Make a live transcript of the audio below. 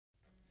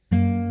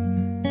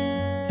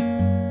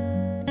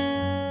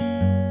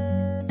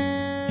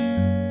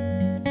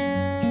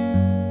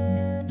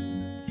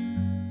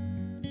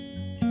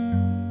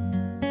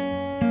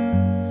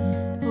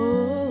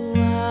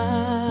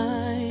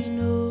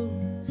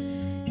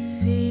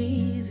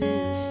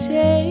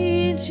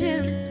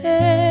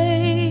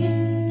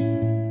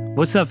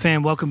What's up,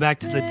 fam? Welcome back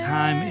to the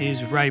Time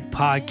is Ripe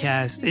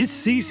podcast. It's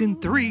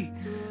season 3.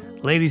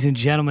 Ladies and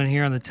gentlemen,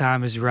 here on the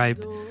Time is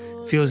Ripe.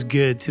 Feels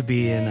good to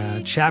be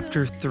in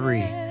chapter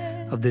 3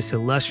 of this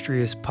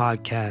illustrious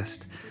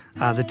podcast.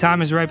 The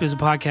Time is Ripe is a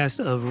podcast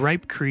of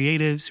Ripe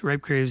Creatives.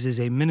 Ripe Creatives is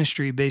a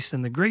ministry based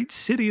in the great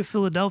city of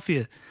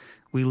Philadelphia.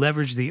 We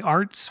leverage the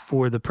arts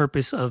for the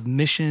purpose of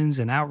missions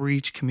and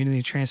outreach,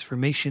 community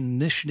transformation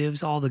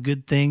initiatives, all the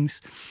good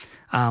things.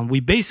 We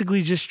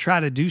basically just try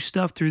to do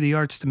stuff through the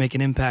arts to make an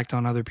impact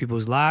on other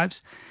people's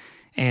lives.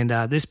 And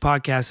this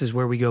podcast is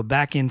where we go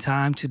back in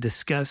time to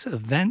discuss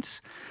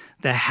events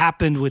that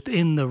happened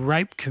within the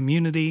Ripe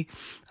community,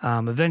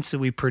 events that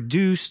we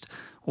produced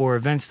or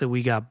events that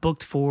we got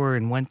booked for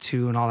and went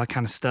to and all that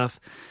kind of stuff.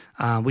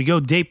 We go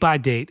date by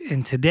date.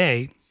 And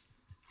today,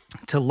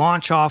 to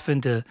launch off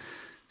into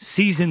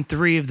season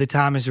 3 of The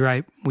Time is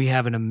Ripe, we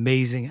have an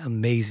amazing,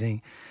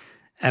 amazing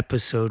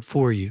episode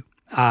for you.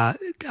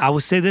 I will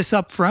say this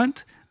up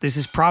front. This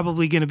is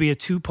probably going to be a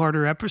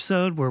 2-parter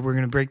episode where we're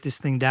going to break this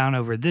thing down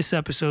over this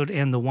episode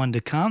and the one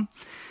to come.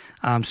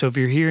 So if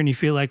you're here and you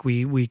feel like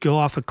we go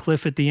off a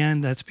cliff at the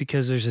end, that's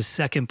because there's a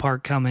second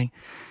part coming,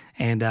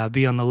 and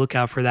be on the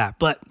lookout for that.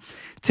 But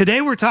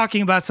today we're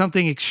talking about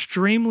something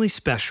extremely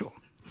special.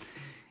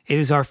 It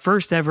is our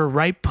first ever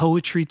Ripe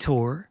Poetry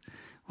Tour,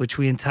 which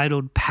we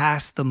entitled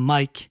Pass the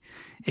Mic.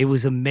 It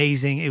was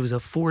amazing. It was a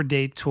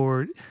 4-date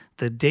tour.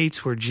 The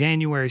dates were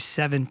January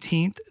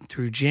 17th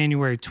through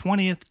January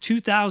 20th,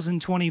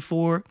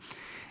 2024.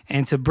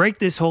 And to break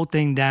this whole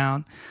thing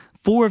down,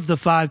 4 of the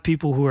 5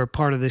 people who are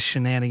part of this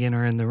shenanigan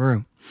are in the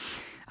room.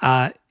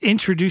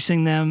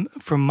 Introducing them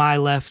from my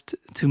left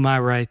to my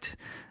right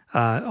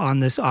on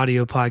this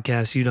audio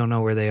podcast. You don't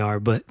know where they are.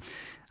 But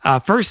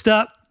first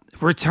up,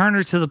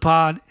 returner to the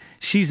pod.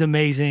 She's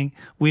amazing.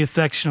 We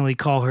affectionately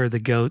call her the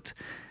GOAT.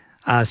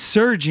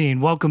 Sergine,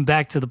 welcome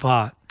back to the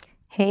pod.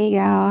 Hey,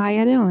 y'all. How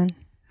you doing?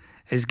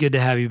 It's good to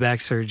have you back,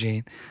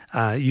 Sergine.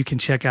 You can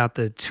check out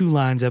the 2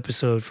 Lines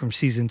episode from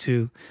season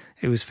 2.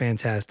 It was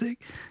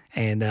fantastic.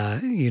 And,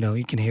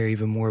 you can hear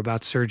even more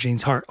about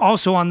Sergine's heart.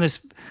 Also on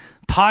this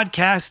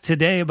podcast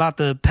today about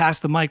the Pass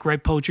the Mic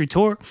Ripe Poetry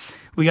Tour,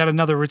 we got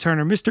another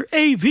returner, Mr.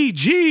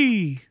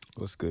 AVG.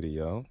 What's good,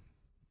 y'all?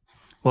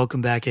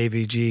 Welcome back,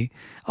 AVG.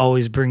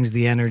 Always brings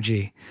the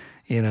energy,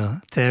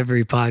 to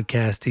every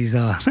podcast he's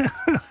on.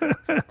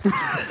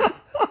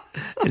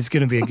 It's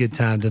going to be a good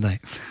time tonight.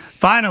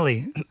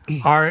 Finally,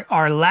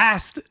 our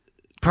last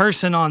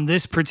person on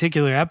this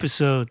particular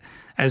episode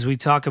as we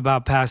talk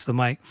about Pass the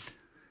Mic,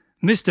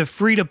 Mr.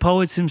 Frida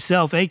Poets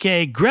himself,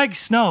 a.k.a. Greg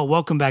Snow.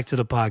 Welcome back to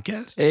the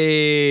podcast.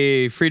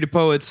 Hey, Frida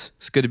Poets.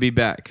 It's good to be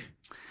back.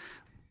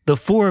 The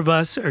 4 of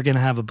us are going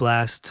to have a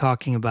blast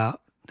talking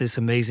about this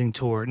amazing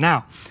tour.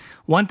 Now,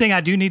 one thing I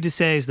do need to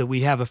say is that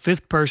we have a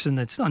 5th person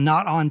that's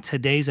not on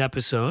today's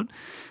episode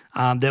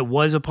that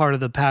was a part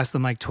of the Pass the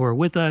Mic tour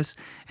with us,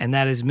 and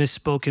that is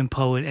Misspoken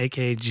Poet,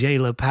 a.k.a.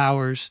 Jayla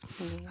Powers.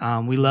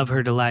 We love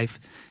her to life.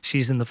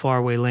 She's in the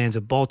faraway lands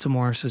of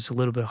Baltimore, so it's a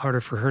little bit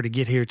harder for her to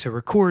get here to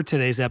record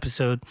today's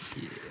episode.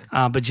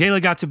 Yeah. But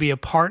Jayla got to be a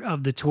part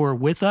of the tour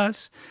with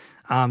us.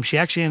 She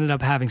actually ended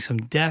up having some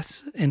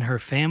deaths in her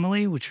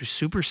family, which was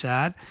super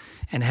sad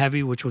and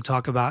heavy, which we'll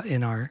talk about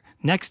in our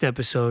next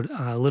episode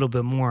a little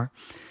bit more.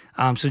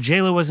 So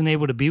Jayla wasn't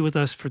able to be with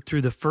us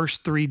through the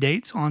first 3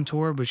 dates on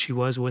tour, but she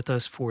was with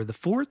us for the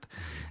 4th.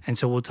 And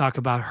so we'll talk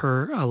about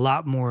her a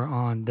lot more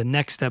on the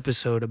next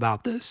episode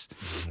about this.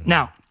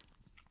 Now,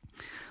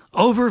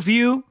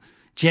 overview,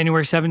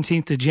 January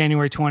 17th to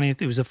January 20th.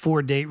 It was a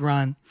 4-date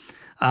run.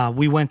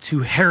 We went to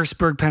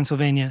Harrisburg,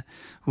 Pennsylvania.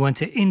 We went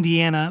to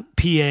Indiana,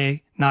 PA,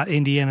 not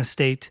Indiana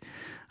State.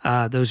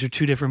 Those are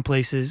 2 different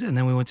places. And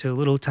then we went to a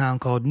little town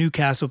called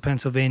Newcastle,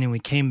 Pennsylvania, and we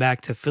came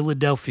back to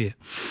Philadelphia.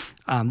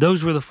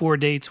 Those were the 4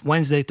 dates: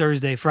 Wednesday,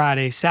 Thursday,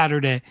 Friday,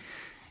 Saturday.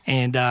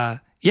 And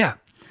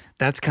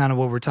that's kind of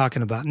what we're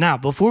talking about. Now,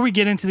 before we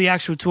get into the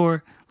actual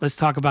tour, let's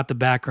talk about the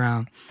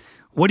background.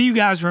 What do you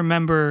guys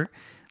remember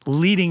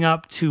leading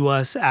up to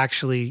us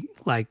actually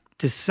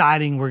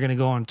deciding we're going to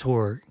go on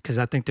tour? Because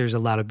I think there's a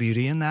lot of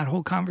beauty in that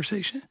whole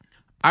conversation.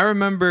 I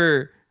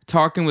remember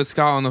talking with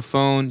Scott on the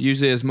phone,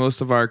 usually as most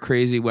of our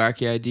crazy,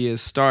 wacky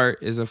ideas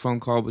start, is a phone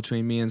call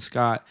between me and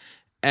Scott.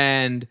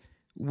 And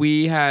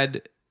we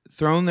had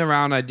thrown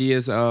around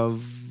ideas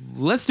of,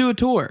 let's do a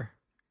tour.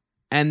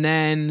 And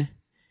then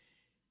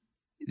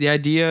the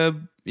idea,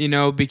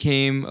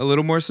 became a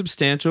little more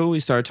substantial.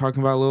 We started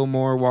talking about a little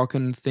more,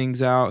 walking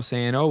things out,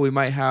 saying,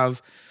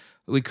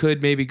 we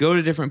could maybe go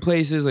to different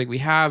places. We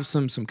have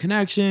some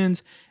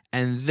connections.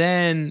 And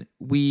then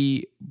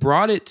we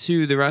brought it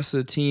to the rest of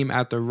the team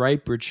at the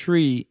Ripe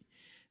Retreat,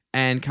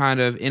 and kind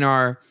of in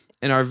our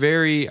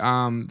very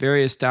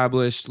very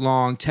established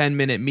long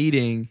 10-minute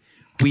meeting,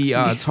 we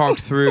talked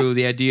through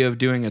the idea of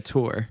doing a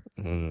tour.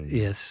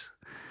 Yes,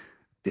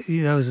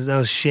 that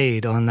was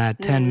shade on that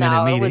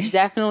 10-minute meeting. No, it was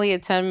definitely a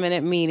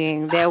 10-minute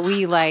meeting that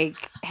we Greg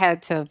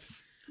had to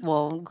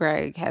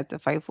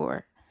fight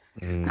for.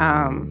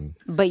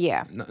 But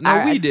yeah.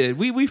 No, we did.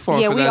 We fought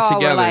for that together. Yeah,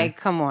 we all were like,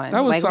 come on.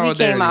 That was like,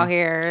 solidarity. We came out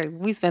here.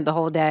 We spent the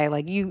whole day.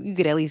 Like, you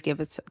could at least give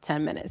us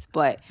 10 minutes.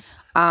 But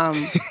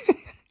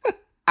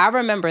I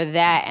remember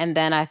that. And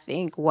then I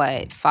think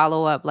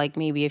follow up, like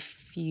maybe a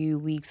few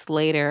weeks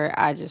later,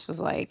 I just was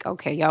like,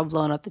 okay, y'all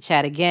blowing up the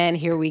chat again.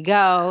 Here we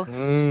go.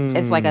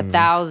 It's like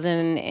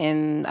 1,000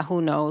 and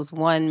who knows,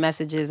 1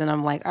 messages. And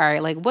I'm like, all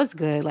right, like, what's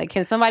good? Like,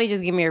 can somebody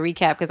just give me a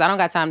recap? Because I don't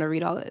got time to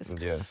read all this.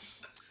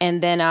 Yes.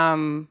 And then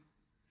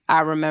I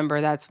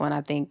remember that's when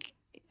I think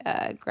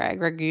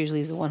Greg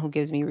usually is the one who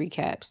gives me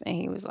recaps. And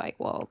he was like,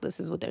 well, this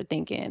is what they're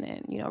thinking.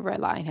 And,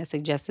 Redline has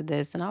suggested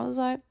this. And I was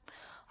like,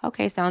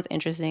 okay, sounds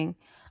interesting.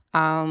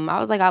 I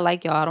was like, I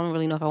like y'all. I don't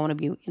really know if I want to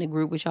be in a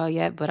group with y'all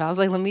yet. But I was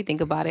like, let me think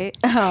about it.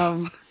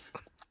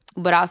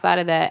 But outside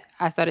of that,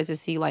 I started to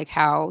see like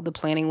how the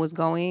planning was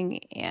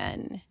going.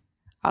 And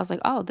I was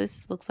like, oh,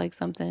 this looks like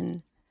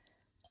something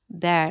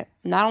that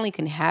not only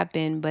can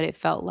happen, but it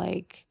felt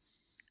like,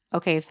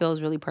 okay, it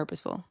feels really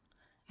purposeful.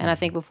 And I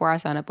think before I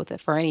sign up with it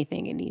for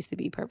anything, it needs to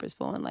be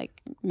purposeful and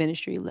like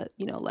ministry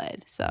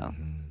led. So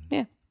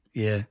yeah.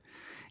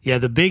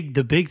 The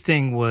big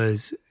thing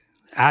was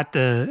at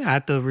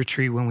the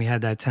retreat when we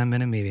had that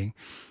 10-minute meeting.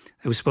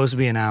 It was supposed to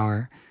be an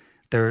hour.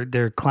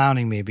 They're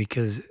clowning me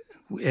because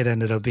it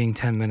ended up being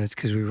 10 minutes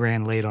because we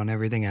ran late on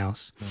everything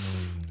else.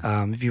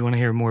 If you want to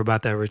hear more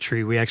about that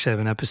retreat, we actually have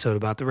an episode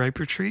about the Ripe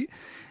retreat.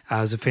 It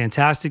was a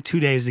fantastic 2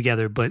 days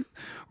together, but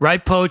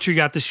Ripe Poetry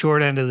got the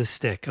short end of the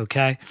stick,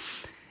 okay?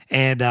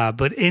 And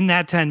but in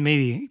that 10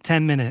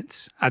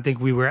 minutes, I think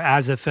we were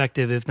as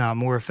effective, if not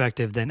more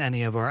effective, than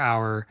any of our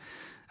hour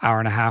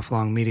and a half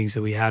long meetings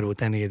that we had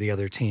with any of the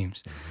other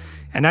teams.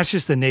 And that's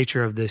just the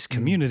nature of this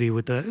community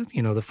with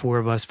the 4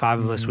 of us, 5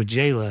 of us with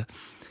Jayla.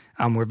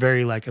 We're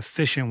very like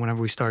efficient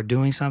whenever we start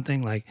doing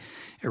something. Like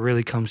it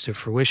really comes to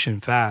fruition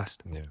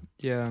fast.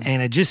 Yeah.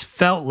 And it just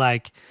felt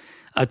like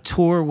a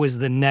tour was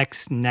the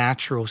next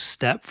natural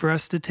step for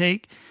us to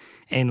take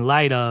in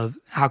light of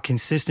how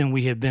consistent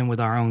we have been with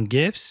our own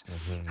gifts,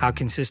 how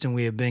consistent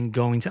we have been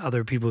going to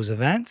other people's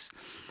events,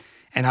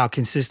 and how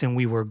consistent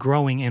we were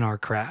growing in our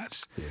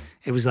crafts. Yeah.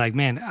 It was like,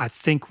 man, I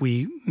think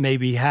we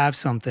maybe have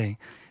something.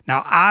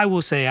 Now, I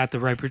will say at the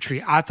Ripe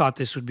Retreat, I thought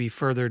this would be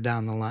further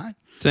down the line.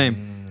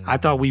 Same. I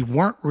thought we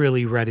weren't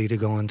really ready to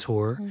go on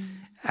tour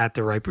at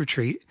the Ripe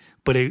Retreat,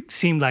 but it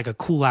seemed like a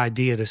cool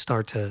idea to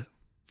start to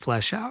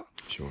flesh out.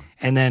 Sure.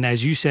 And then,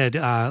 as you said,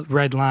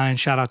 Red Lion,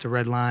 shout out to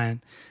Red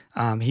Lion.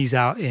 He's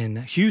out in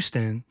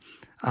Houston.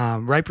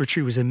 Ripe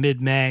Retreat was in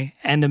mid-May.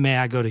 End of May,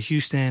 I go to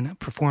Houston,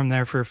 perform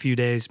there for a few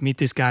days, meet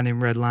this guy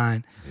named Red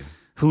Lion,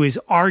 who is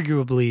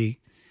arguably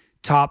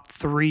top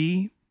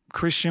 3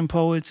 Christian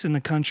poets in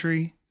the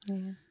country,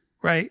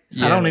 right?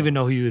 Yeah. I don't even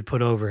know who you would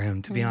put over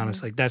him, to be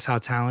honest. Like, that's how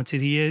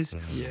talented he is.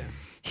 Yeah.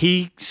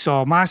 He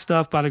saw my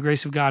stuff by the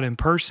grace of God in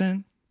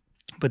person,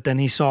 but then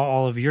he saw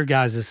all of your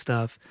guys'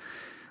 stuff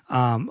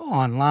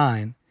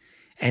online,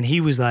 and he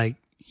was like,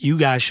 you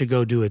guys should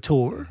go do a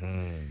tour.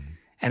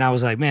 And I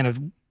was like, man, if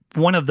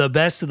one of the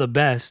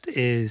best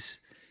is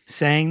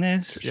saying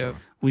this,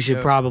 we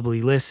should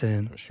probably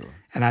listen. For sure.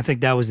 And I think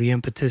that was the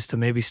impetus to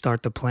maybe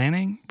start the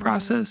planning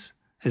process.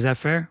 Is that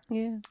fair?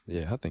 Yeah.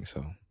 Yeah, I think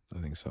so.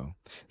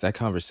 That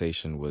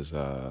conversation was,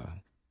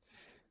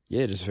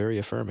 just very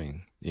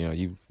affirming.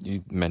 You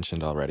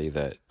mentioned already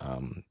that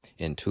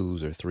in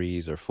 2s or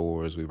 3s or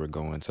 4s, we were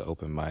going to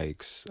open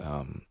mics.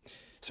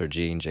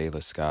 Sergine,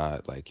 Jayla,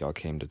 Scott, like y'all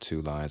came to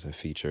 2 Lines and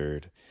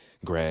featured.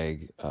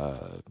 Greg,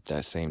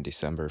 that same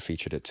December,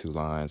 featured at 2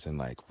 Lines and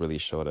like really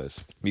showed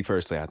us, me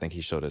personally, I think he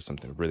showed us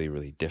something really,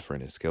 really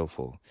different and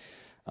skillful.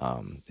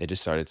 It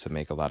just started to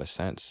make a lot of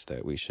sense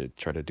that we should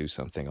try to do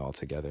something all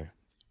together.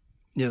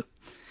 Yep.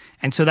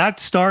 And so that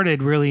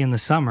started really in the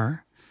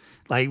summer.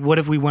 Like, what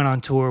if we went on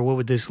tour? What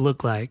would this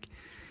look like?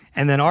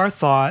 And then our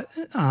thought,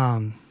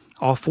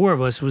 all 4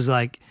 of us, was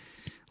like,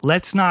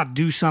 let's not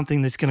do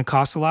something that's going to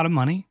cost a lot of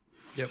money.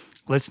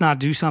 Let's not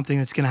do something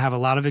that's going to have a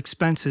lot of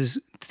expenses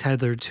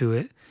tethered to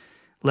it.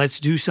 Let's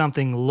do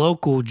something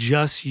local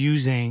just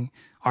using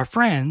our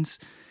friends.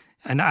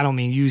 And I don't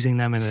mean using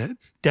them in a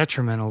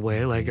detrimental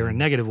way, like, or a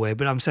negative way,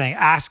 but I'm saying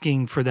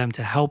asking for them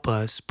to help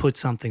us put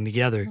something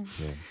together.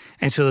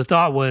 And so the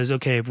thought was,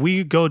 okay, if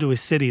we go to a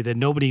city that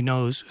nobody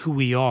knows who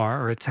we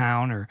are, or a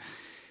town, or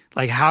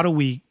like, how do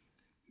we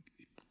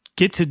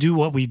get to do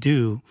what we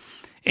do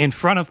in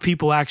front of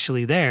people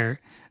actually there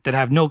that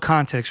have no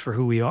context for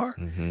who we are?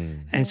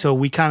 And so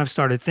we kind of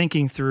started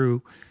thinking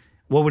through,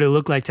 what would it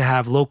look like to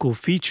have local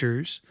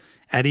features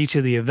at each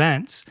of the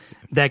events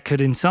that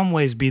could in some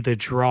ways be the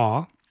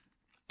draw,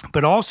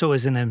 but also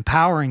as an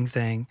empowering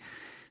thing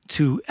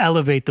to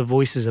elevate the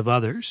voices of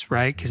others,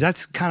 right? Because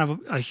that's kind of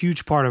a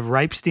huge part of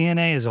Ripe's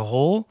DNA as a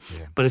whole,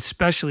 but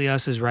especially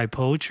us as Ripe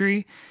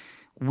Poetry.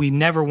 We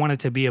never want it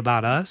to be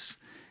about us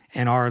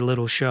and our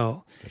little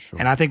show. Sure.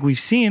 And I think we've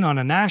seen on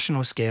a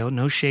national scale,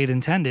 no shade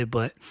intended,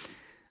 but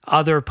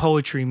other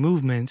poetry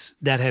movements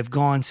that have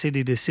gone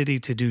city to city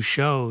to do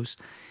shows,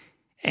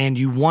 and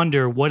you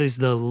wonder what is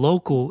the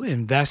local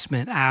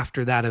investment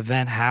after that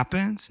event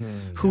happens.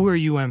 Who are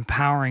you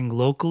empowering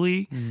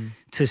locally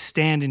to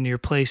stand in your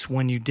place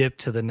when you dip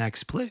to the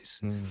next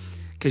place?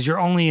 Because you're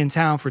only in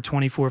town for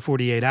 24,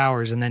 48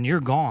 hours and then you're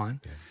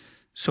gone.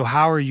 So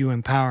how are you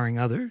empowering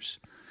others?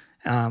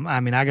 I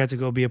mean, I got to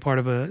go be a part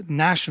of a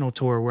national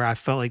tour where I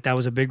felt like that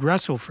was a big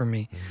wrestle for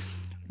me.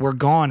 We're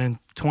gone in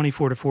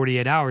 24 to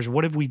 48 hours.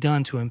 What have we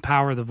done to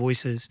empower the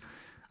voices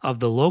of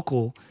the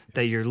local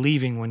that you're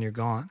leaving when you're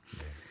gone?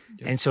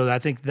 And so I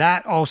think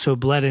that also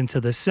bled into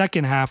the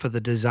second half of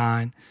the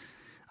design,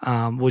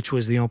 which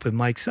was the open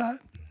mic side.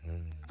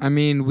 I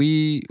mean,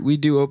 we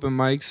do open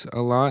mics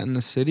a lot in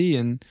the city,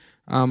 and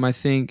I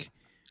think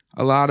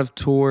a lot of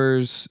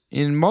tours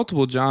in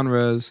multiple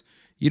genres,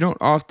 you don't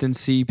often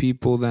see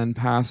people then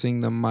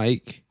passing the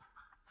mic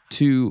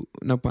to,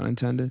 no pun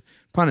intended,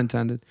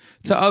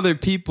 to other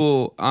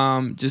people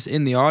just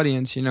in the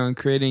audience, you know, and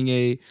creating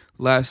a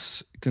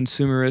less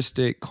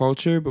consumeristic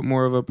culture, but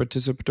more of a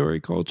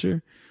participatory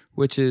culture,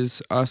 which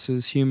is us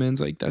as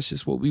humans. Like, that's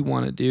just what we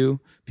want to do.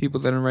 People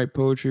that write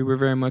poetry, we're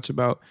very much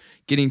about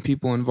getting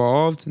people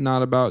involved,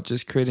 not about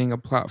just creating a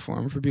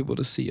platform for people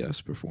to see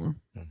us perform.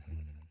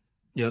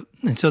 Yep.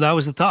 And so that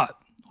was the thought,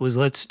 was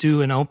let's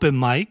do an open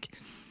mic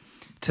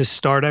to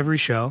start every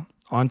show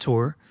on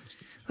tour.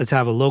 Let's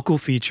have a local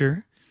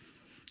feature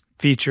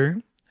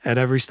at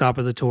every stop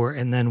of the tour,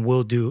 and then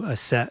we'll do a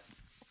set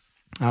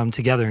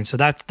together. And so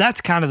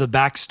that's kind of the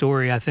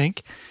backstory, I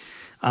think,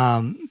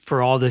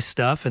 for all this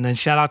stuff. And then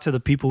shout out to the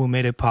people who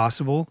made it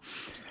possible.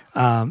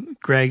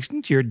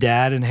 Greg, your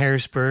dad in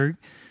Harrisburg.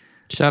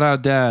 Shout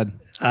out, Dad.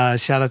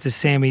 Shout out to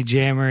Sammy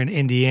Jammer in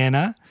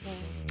Indiana.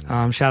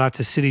 Shout out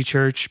to City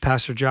Church,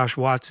 Pastor Josh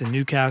Watts in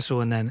Newcastle.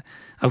 And then,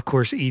 of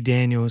course, E.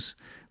 Daniels,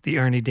 the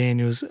Ernie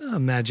Daniels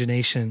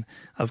imagination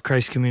of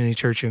Christ Community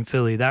Church in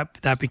Philly.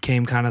 That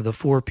became kind of the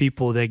four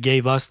people that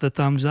gave us the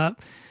thumbs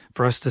up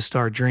for us to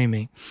start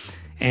dreaming.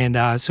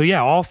 And so,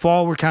 yeah, all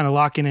fall, we're kind of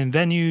locking in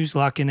venues,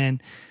 locking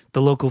in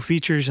the local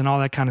features and all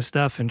that kind of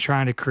stuff and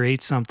trying to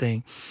create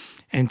something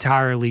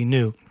entirely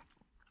new.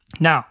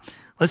 Now,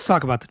 let's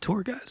talk about the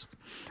tour, guys.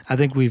 I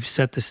think we've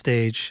set the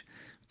stage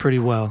pretty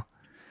well.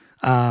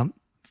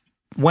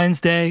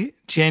 Wednesday,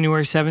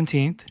 January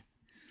 17th,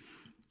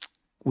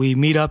 we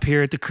meet up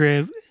here at the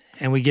crib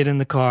and we get in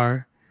the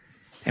car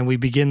and we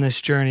begin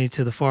this journey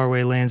to the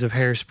faraway lands of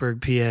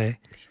Harrisburg,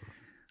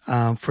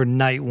 PA, for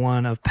night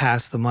one of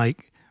Pass the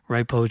Mic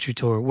Write Poetry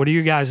Tour. What are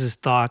your guys'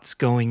 thoughts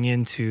going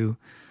into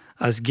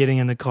us getting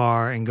in the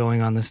car and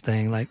going on this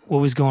thing? Like, what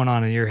was going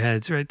on in your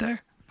heads right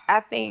there?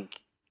 I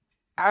think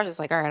I was just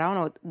like, all right, I don't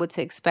know what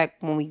to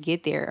expect when we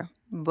get there.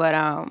 But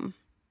I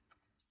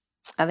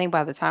think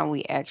by the time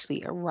we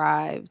actually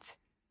arrived,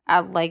 I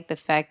like the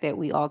fact that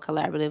we all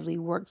collaboratively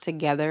worked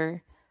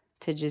together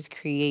to just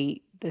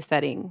create the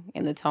setting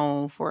and the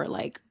tone for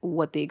like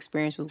what the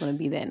experience was going to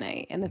be that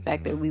night. And the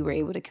fact that we were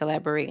able to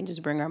collaborate and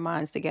just bring our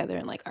minds together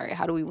and like, all right,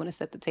 how do we want to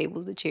set the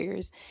tables, the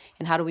chairs,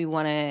 and how do we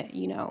want to,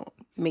 you know,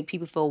 make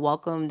people feel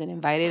welcomed and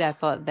invited? I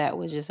thought that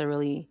was just a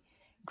really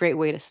great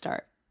way to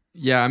start.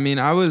 Yeah, I mean,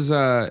 I was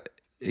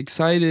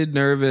excited,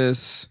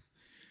 nervous,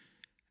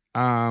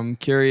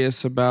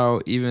 curious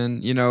about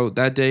even, you know,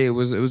 that day it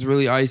was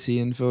really icy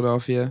in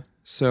Philadelphia.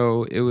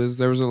 So there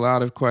was a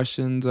lot of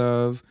questions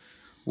of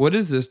what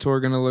is this tour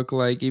going to look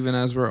like even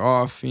as we're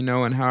off, you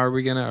know, and how are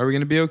we going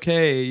to be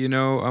okay, you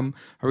know,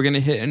 are we going to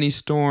hit any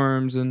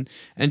storms and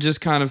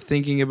just kind of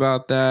thinking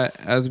about that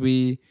as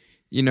we,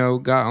 you know,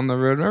 got on the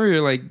road. Whenever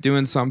you're like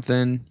doing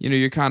something, you know,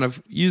 you're kind of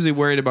usually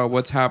worried about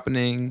what's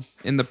happening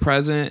in the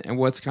present and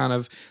what's kind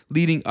of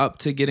leading up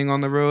to getting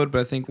on the road. But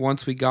I think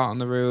once we got on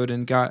the road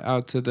and got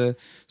out to the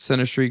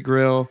Center Street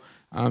Grille,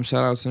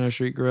 shout out Center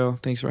Street Grille.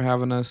 Thanks for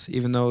having us,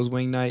 even though it was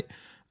wing night.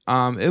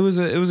 It was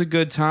a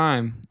good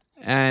time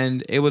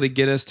and able to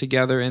get us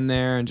together in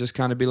there and just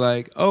kind of be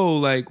like, oh,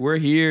 like we're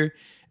here.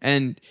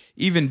 And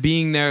even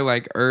being there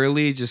like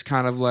early, just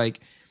kind of like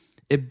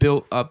it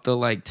built up the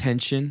like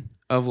tension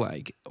of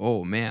like,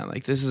 oh man,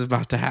 like this is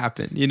about to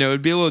happen. You know,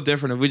 it'd be a little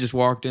different if we just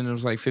walked in and it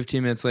was like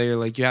 15 minutes later,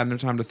 like you had no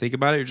time to think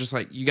about it. You're just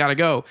like, you gotta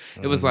go.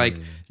 It was like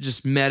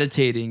just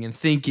meditating and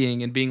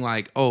thinking and being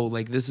like, oh,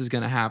 like this is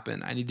gonna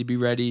happen. I need to be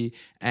ready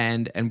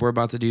and we're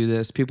about to do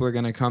this. People are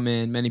gonna come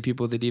in, many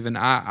people that even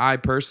I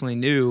personally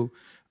knew,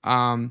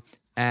 and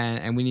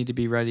we need to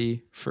be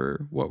ready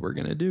for what we're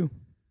gonna do.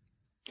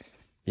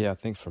 Yeah, I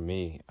think for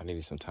me, I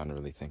needed some time to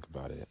really think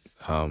about it.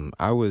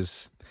 I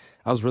was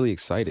really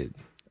excited.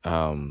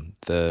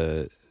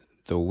 The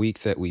week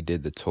that we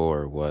did the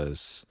tour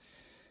was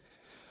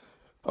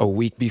a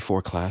week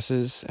before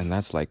classes, and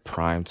that's like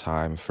prime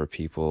time for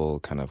people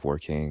kind of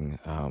working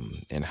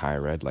in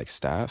higher ed, like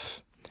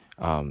staff.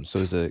 So it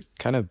was a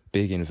kind of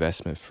big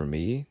investment for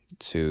me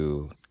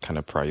to kind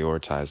of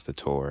prioritize the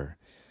tour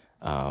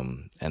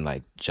and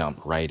like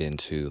jump right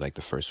into like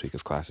the first week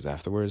of classes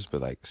afterwards,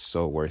 but like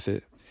so worth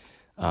it.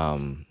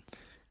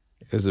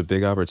 It was a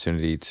big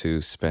opportunity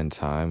to spend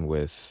time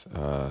with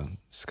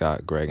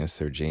Scott, Greg, and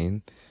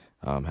Sergine.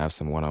 have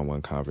some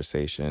one-on-one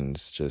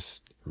conversations,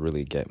 just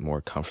really get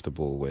more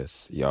comfortable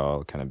with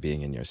y'all kind of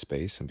being in your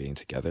space and being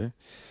together.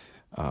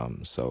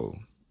 So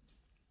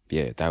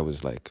yeah, that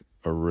was like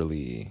a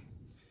really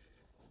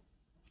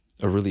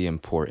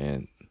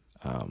important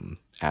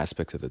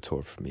aspect of the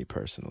tour for me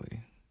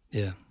personally.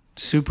 Yeah.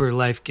 Super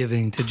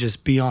life-giving to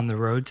just be on the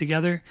road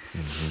together.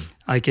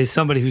 Like, as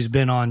somebody who's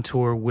been on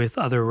tour with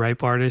other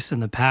Ripe artists in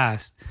the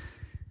past,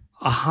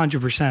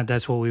 100%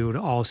 that's what we would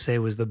all say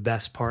was the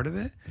best part of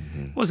it.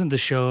 It wasn't the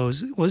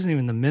shows, it wasn't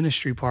even the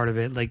ministry part of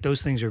it. Like,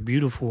 those things are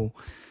beautiful,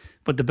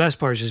 but the best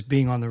part is just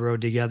being on the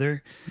road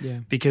together.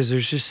 Yeah. Because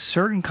there's just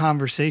certain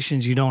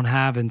conversations you don't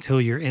have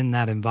until you're in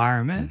that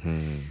environment.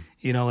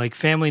 You know, like,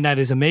 family night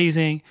is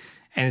amazing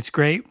and it's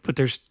great, but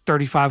there's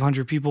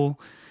 3,500 people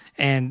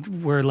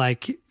and we're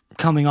like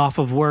coming off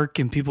of work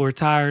and people are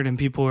tired and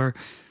people are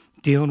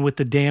dealing with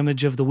the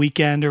damage of the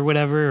weekend or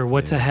whatever, or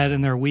what's ahead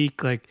in their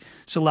week. Like,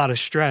 it's a lot of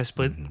stress,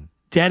 but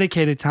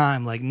dedicated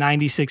time, like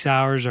 96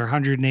 hours or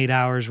 108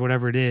 hours,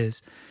 whatever it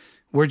is,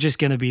 we're just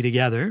going to be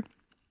together.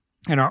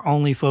 And our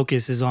only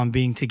focus is on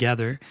being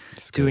together,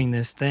 doing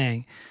this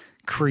thing.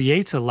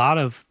 Creates a lot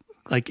of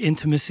like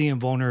intimacy and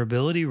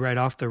vulnerability right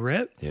off the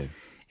rip. Yeah.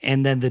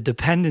 And then the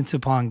dependence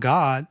upon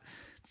God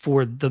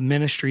for the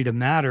ministry to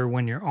matter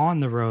when you're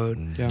on the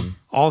road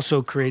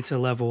also creates a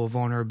level of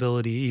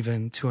vulnerability,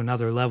 even to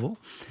another level.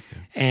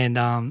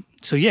 And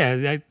so,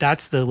 yeah,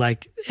 that's the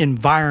like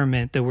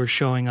environment that we're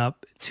showing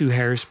up to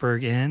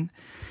Harrisburg in.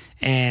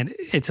 And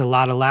it's a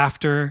lot of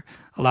laughter,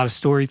 a lot of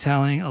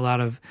storytelling, a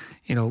lot of,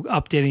 you know,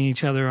 updating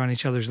each other on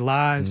each other's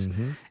lives,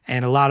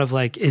 and a lot of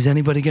like, is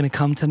anybody going to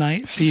come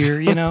tonight?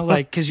 Fear, you know,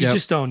 like, because you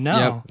just don't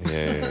know.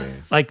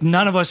 Like,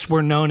 none of us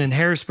were known in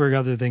Harrisburg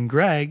other than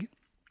Greg.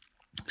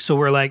 So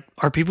we're like,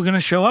 are people going to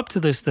show up to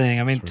this thing?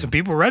 I mean, some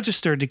people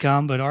registered to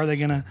come, but are they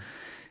going to,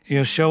 you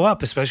know, show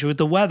up, especially with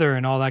the weather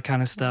and all that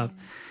kind of stuff?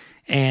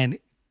 And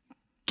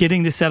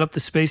getting to set up the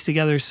space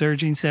together,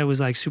 Sergine said, was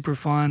like super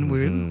fun.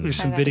 There's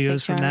some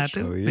videos from that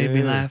made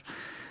me laugh.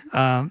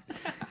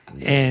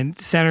 And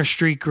Center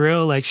Street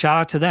Grille, like, shout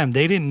out to them.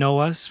 They didn't know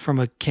us from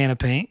a can of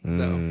paint.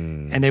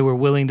 And they were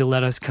willing to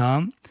let us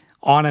come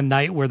on a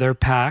night where they're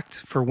packed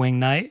for wing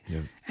night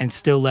and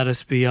still let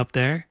us be up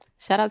there.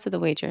 Shout out to the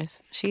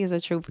waitress. She is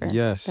a trooper.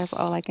 Yes. That's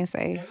all I can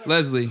say.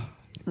 Leslie.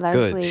 Shout out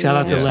to Leslie.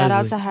 Shout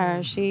out to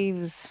her. She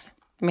was,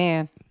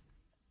 man,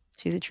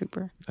 she's a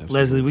trooper. Absolutely.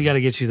 Leslie, we got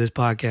to get you this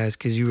podcast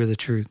because you were the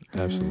truth.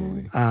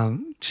 Absolutely.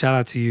 Shout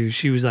out to you.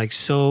 She was like,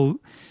 so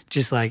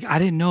just like, I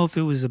didn't know if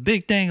it was a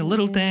big thing, a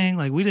little thing.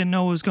 Like, we didn't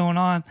know what was going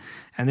on.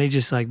 And they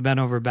just like bent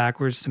over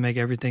backwards to make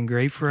everything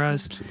great for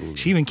us. Absolutely.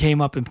 She even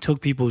came up and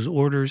took people's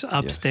orders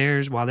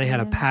upstairs while they had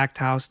a packed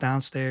house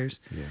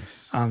downstairs.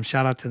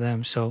 Shout out to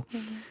them. So,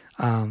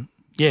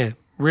 yeah,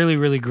 really,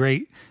 really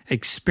great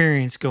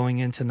experience going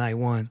into night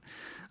one.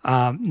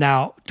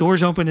 Now,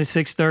 doors open at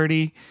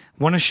 6:30.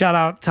 Want to shout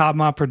out Top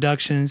Mod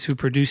Productions, who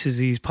produces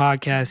these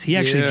podcasts. He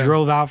actually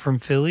drove out from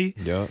Philly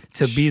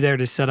to be there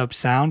to set up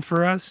sound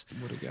for us.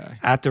 What a guy.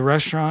 At the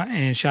restaurant.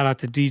 And shout out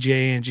to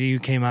DJ Angie, who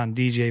came out and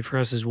DJ for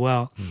us as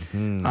well.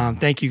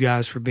 Thank you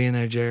guys for being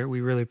there, Jared.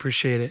 We really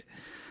appreciate it.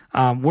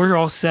 We're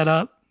all set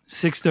up,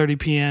 6:30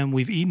 p.m.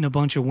 We've eaten a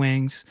bunch of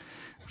wings,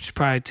 which is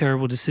probably a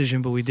terrible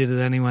decision, but we did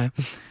it anyway.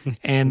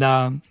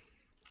 And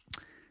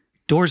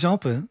doors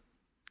open.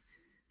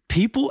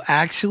 People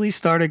actually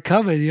started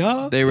coming,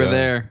 y'all. They were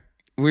there.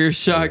 We were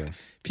shocked.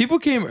 People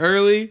came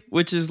early,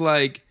 which is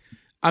like,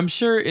 I'm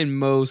sure in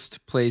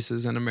most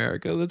places in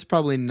America, that's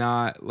probably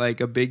not like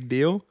a big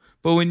deal.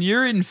 But when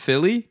you're in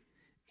Philly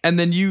and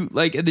then you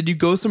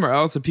go somewhere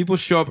else and people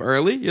show up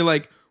early, you're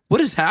like,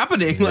 what is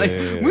happening?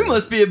 We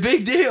must be a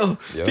big deal.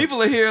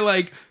 People are here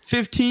like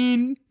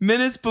 15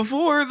 minutes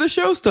before the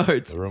show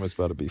starts. The room is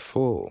about to be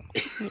full.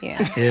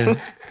 Yeah.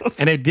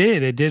 And it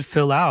did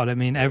fill out. I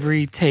mean,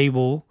 every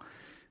table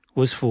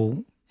was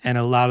full and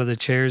a lot of the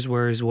chairs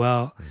were as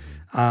well,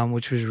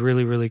 which was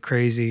really, really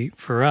crazy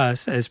for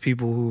us as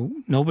people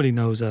who nobody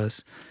knows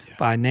us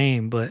by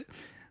name, but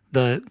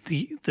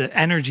the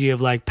energy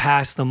of like,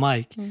 pass the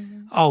mic.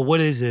 Oh,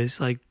 what is this?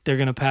 Like, they're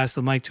going to pass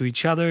the mic to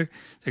each other.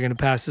 They're going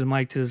to pass the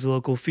mic to this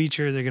local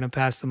feature. They're going to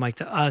pass the mic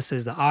to us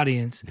as the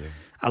audience.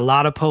 A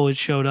lot of poets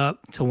showed up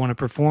to want to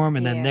perform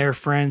and then their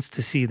friends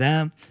to see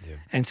them.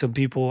 And some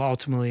people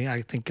ultimately,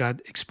 I think, got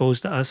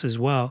exposed to us as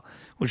well,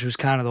 which was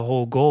kind of the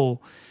whole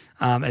goal.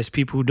 As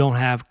people who don't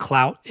have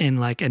clout in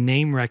like a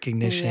name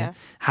recognition,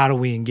 how do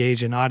we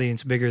engage an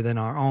audience bigger than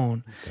our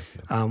own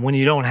when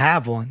you don't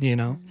have one, you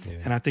know?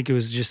 And I think it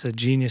was just a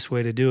genius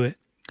way to do it.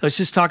 Let's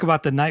just talk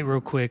about the night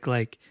real quick.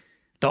 Like,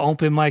 the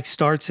open mic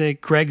starts it.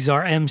 Greg's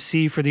our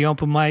MC for the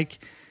open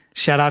mic.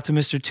 Shout out to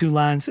Mr. Two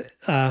Lines,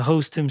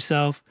 host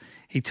himself.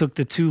 He took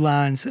the 2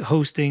 Lines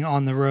hosting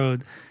on the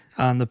road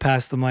on the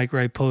Pass the Mic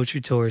Right Poetry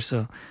Tour.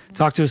 So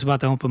talk to us about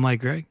the open mic,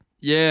 Greg.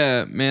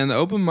 Yeah, man, the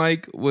open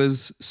mic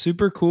was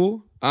super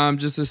cool.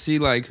 Just to see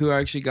like who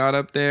actually got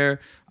up there.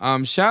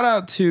 Shout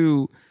out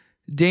to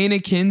Dana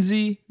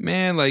Kinsey,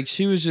 man. Like,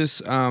 she was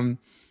just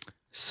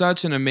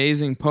such an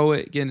amazing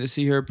poet. Getting to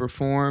see her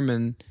perform,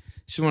 and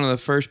She's one of the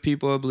first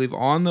people, I believe,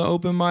 on the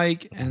open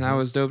mic, and that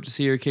was dope to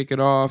see her kick it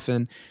off.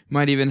 And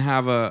might even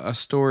have a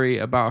story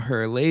about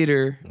her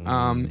later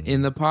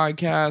in the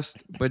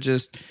podcast. But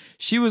just,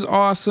 she was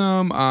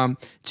awesome.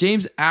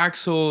 James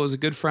Axel is a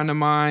good friend of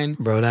mine.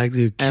 Bro, that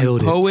dude And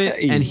killed poet,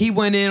 it. and he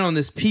went in on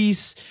this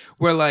piece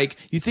where, like,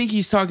 you think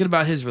he's talking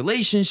about his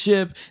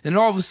relationship, and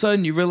all of a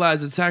sudden you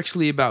realize it's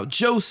actually about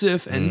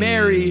Joseph and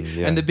Mary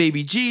and the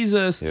baby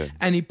Jesus. Yeah.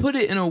 And he put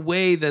it in a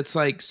way that's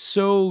like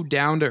so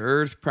down to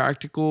earth,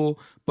 practical,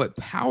 but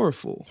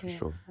powerful.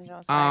 Sure.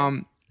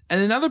 And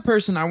another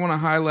person I want to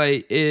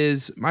highlight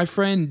is my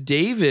friend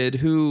David,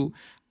 who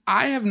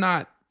I have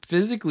not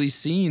physically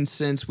seen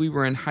since we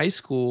were in high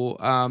school,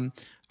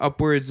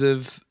 upwards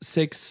of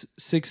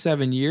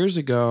 7 years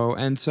ago.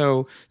 And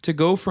so to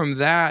go from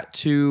that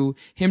to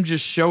him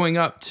just showing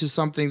up to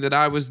something that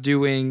I was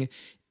doing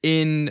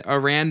in a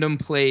random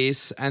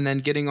place and then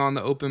getting on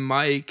the open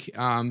mic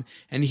and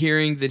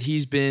hearing that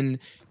he's been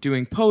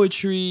doing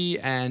poetry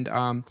and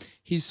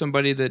he's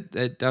somebody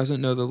that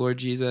doesn't know the Lord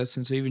Jesus.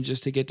 And so even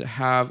just to get to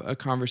have a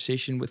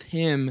conversation with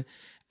him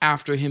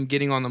after him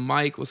getting on the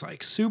mic was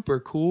like super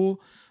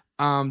cool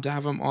to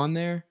have him on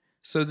there.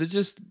 So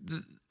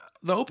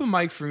the open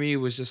mic for me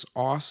was just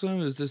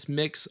awesome. It was this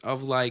mix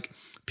of like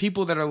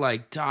people that are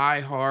like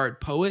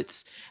die-hard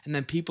poets and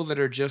then people that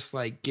are just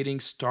like getting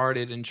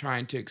started and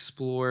trying to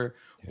explore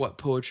what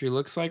poetry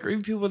looks like, or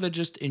even people that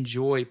just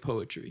enjoy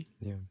poetry.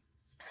 Yeah.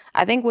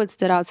 I think what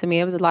stood out to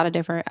me, it was a lot of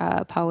different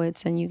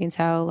poets, and you can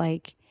tell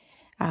like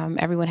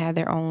everyone had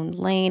their own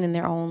lane and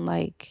their own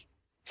like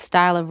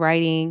style of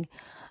writing.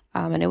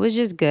 And it was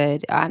just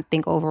good, I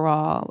think,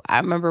 overall. I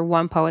remember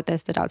one poet that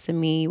stood out to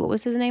me. What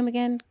was his name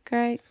again,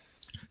 Greg?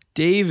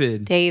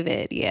 David,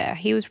 yeah.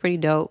 He was pretty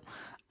dope.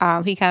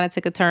 He kind of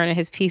took a turn in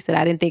his piece that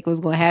I didn't think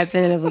was going to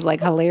happen. And it was like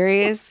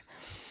hilarious.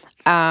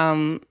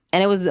 And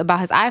it was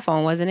about his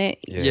iPhone, wasn't it?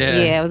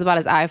 Yeah, it was about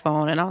his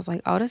iPhone. And I was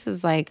like, oh, this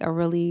is like a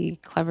really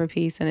clever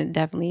piece. And it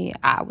definitely,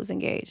 I was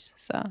engaged.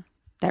 So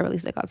that really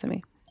stuck out to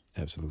me.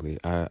 Absolutely.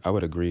 I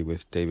would agree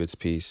with David's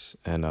piece.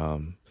 And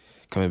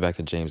coming back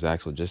to James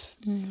Axel,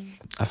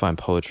 I find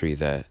poetry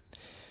that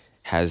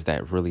has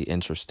that really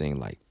interesting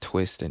like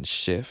twist and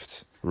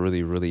shift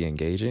really, really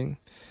engaging.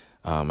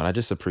 And I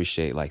just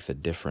appreciate like the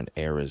different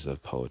eras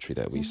of poetry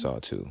that we saw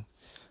too.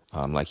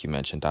 Like you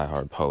mentioned,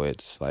 diehard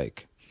poets,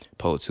 like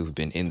poets who've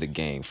been in the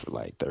game for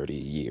like 30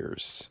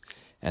 years,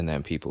 and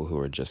then people who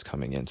are just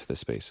coming into the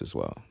space as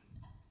well.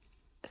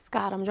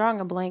 Scott, I'm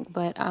drawing a blank,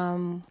 but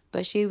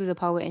she was a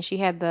poet, and she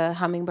had the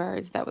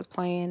hummingbirds that was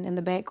playing in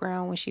the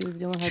background when she was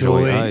doing her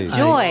Joy,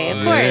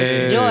 of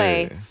course,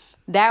 Joy.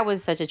 That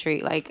was such a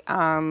treat. Like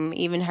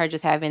even her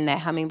just having that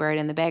hummingbird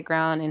in the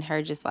background and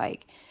her just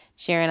like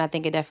sharing, I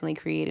think it definitely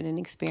created an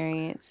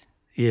experience.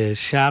 Yeah,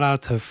 shout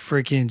out to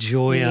freaking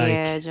Joy.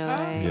 Yeah, Ike.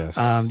 Joy.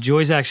 Yes.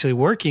 Joy's actually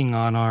working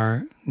on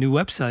our new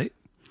website.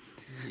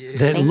 That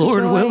Thank you,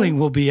 Lord Joy. willing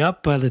will be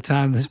up by the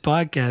time this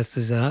podcast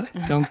is out.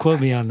 Don't quote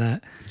me on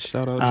that.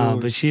 Shout out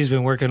Joy. But she's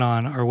been working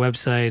on our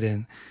website,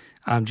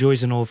 and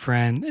Joy's an old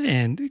friend.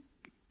 And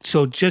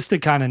so just to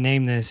kind of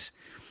name this,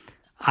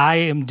 I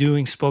am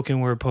doing spoken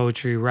word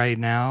poetry right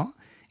now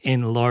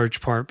in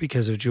large part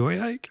because of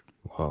Joy Ike.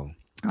 Whoa.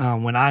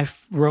 When I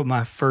wrote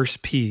my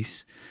first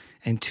piece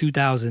in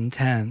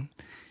 2010,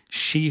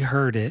 she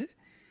heard it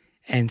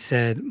and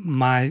said,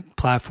 my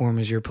platform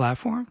is your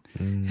platform.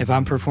 If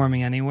I'm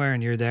performing anywhere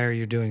and you're there,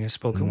 you're doing a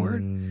spoken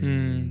word.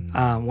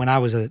 When I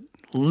was a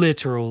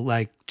literal,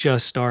 like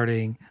just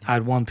starting, I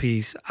had one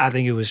piece. I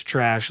think it was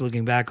trash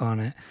looking back on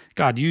it.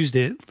 God used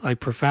it like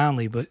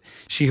profoundly, but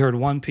she heard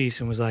one piece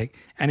and was like,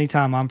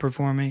 anytime I'm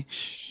performing,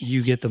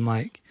 you get the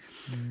mic.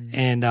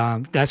 And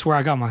that's where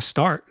I got my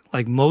start.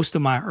 Like most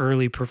of my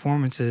early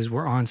performances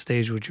were on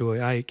stage with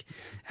Joy Ike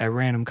at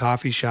random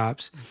coffee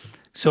shops.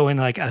 So in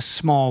like a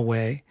small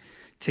way,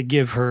 to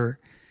give her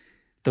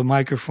the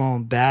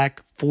microphone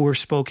back for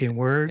spoken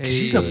word. 'Cause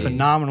she's a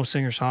phenomenal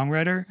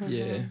singer-songwriter.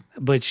 Yeah.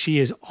 But she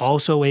is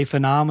also a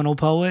phenomenal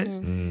poet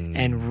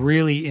and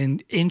really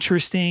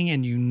interesting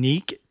and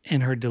unique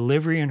in her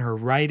delivery and her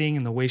writing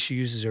and the way she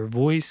uses her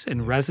voice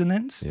and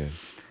resonance.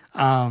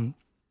 Yeah.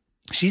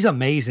 She's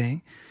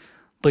amazing,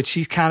 but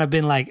she's kind of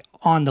been like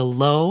on the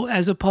low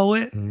as a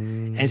poet.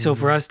 And so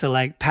for us to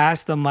like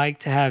pass the mic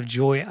to have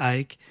Joy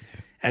Ike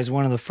as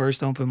one of the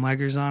first open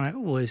micers on it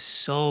was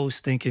so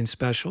stinking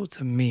special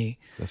to me.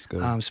 That's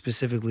good.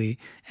 Specifically.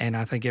 And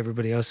I think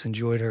everybody else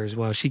enjoyed her as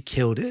well. She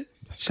killed it.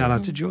 Shout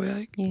out to Joy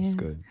Ike. Yeah. That's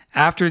good.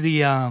 After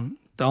the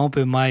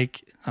open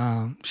mic,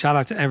 shout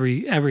out to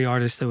every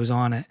artist that was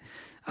on it.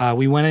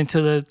 We went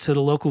into the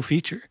local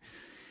feature.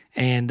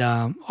 And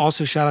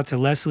also shout out to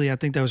Leslie. I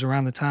think that was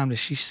around the time that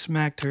she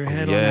smacked her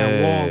head on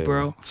that wall,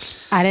 bro.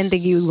 I didn't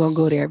think you was gonna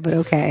go there, but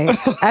okay.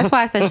 That's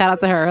why I said shout out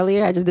to her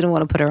earlier. I just didn't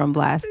want to put her on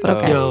blast, but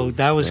okay. Yo,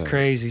 that was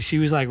crazy. She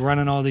was like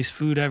running all these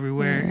food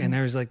everywhere, and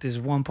there was like this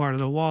one part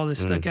of the wall that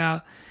stuck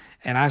out.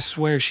 And I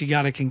swear she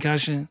got a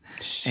concussion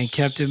and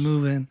kept it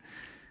moving.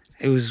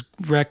 It was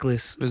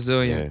reckless.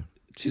 Resilient.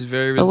 She's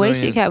very The way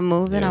resilient. she kept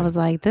moving, Yeah. I was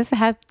like, this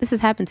has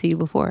happened to you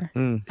before. I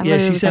Yeah, literally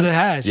she was said like, it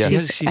has.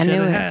 Yes. She I said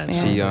knew it it. had.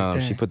 Yeah. I was She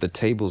like, she dang. put the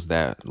tables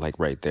that like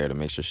right there to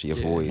make sure she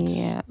avoids.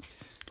 Yeah.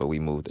 But we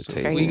moved the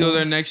table. We go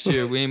there next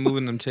year. We ain't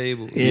moving them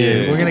tables.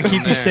 Yeah, we're gonna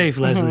keep you There. safe,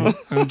 Leslie. We're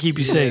gonna keep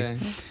you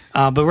safe.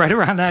 But right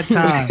around that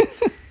time,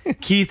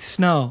 Keith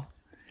Snow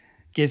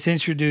gets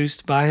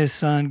introduced by his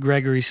son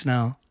Gregory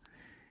Snow,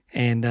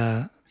 and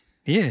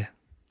yeah,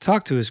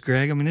 talk to us,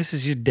 Greg. I mean, this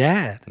is your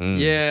dad.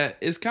 Yeah,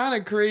 it's kind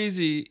of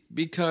crazy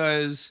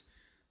because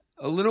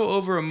a little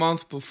over a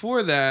month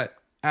before that,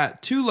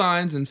 at Two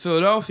Lines in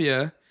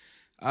Philadelphia,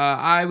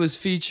 I was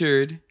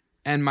featured,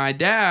 and my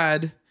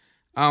dad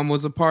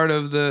was a part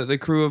of the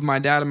crew of my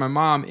dad and my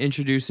mom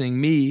introducing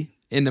me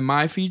into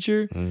my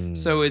feature.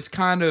 So it's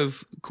kind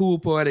of cool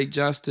poetic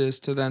justice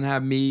to then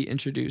have me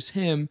introduce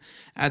him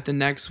at the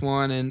next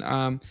one.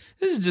 And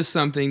this is just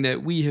something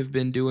that we have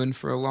been doing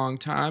for a long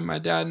time. My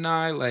dad and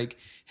I, like,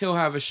 he'll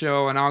have a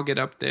show and I'll get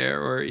up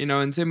there, or, you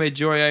know, and same way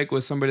Joy Ike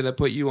was somebody that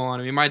put you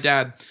on. I mean, my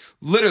dad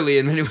literally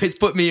in many ways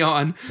put me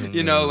on,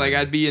 you know, like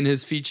I'd be in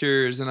his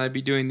features and I'd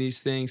be doing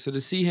these things. So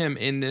to see him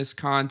in this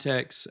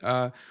context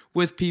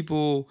with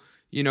people,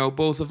 you know,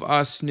 both of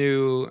us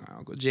knew,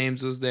 Uncle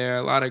James was there,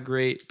 a lot of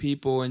great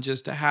people, and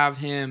just to have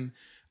him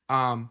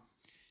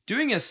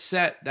doing a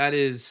set that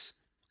is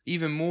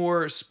even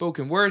more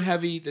spoken word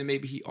heavy than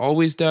maybe he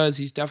always does.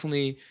 He's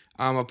definitely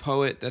a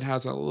poet that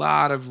has a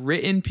lot of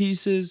written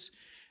pieces,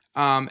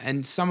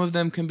 and some of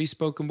them can be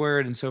spoken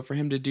word, and so for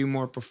him to do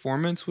more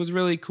performance was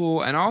really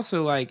cool. And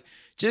also, like,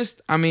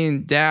 just, I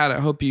mean, Dad, I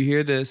hope you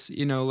hear this,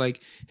 you know,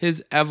 like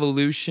his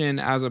evolution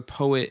as a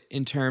poet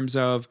in terms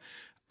of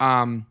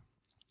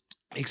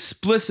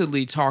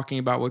explicitly talking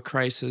about what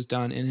Christ has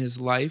done in his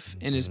life,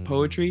 in his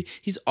poetry.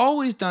 He's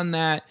always done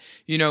that.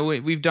 You know,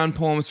 we've done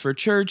poems for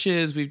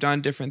churches, we've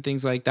done different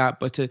things like that,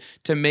 but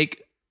to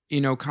make, you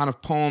know, kind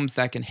of poems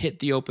that can hit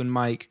the open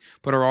mic,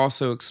 but are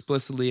also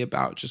explicitly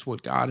about just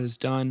what God has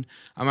done.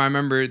 I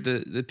remember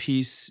the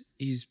piece,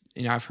 he's,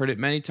 you know, I've heard it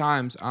many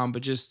times,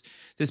 but just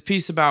this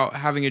piece about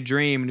having a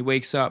dream, and he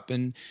wakes up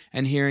and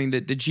hearing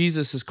that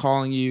Jesus is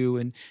calling you,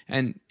 and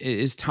it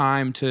is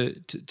time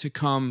to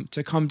come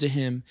to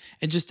him,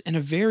 and just in a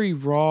very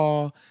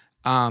raw,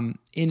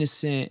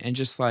 innocent, and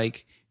just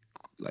like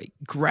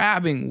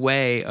grabbing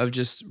way of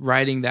just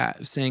writing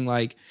that, saying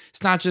like,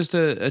 it's not just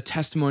a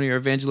testimony or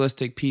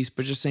evangelistic piece,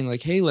 but just saying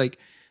like, hey, like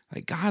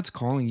God's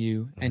calling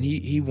you, and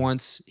he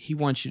wants you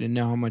to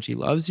know how much he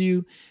loves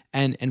you,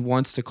 and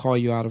wants to call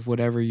you out of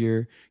whatever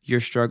you're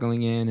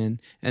struggling in.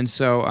 And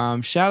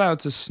so shout out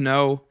to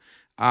Snow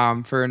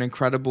for an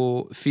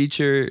incredible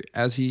feature,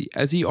 as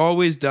he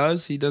always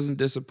does. He doesn't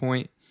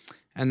disappoint,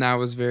 and that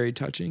was very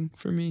touching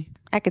for me.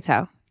 I could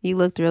tell. You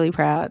looked really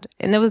proud.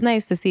 And it was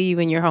nice to see you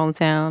in your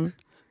hometown,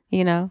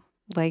 you know,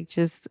 like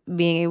just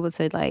being able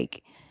to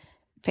like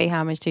pay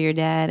homage to your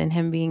dad and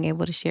him being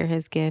able to share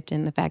his gift,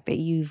 and the fact that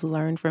you've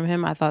learned from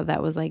him. I thought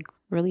that was like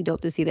really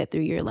dope to see that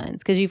through your lens,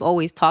 because you've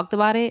always talked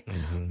about it,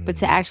 but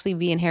to actually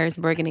be in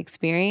Harrisburg and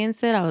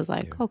experience it, I was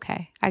like,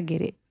 okay, I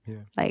get it. Yeah.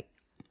 Like,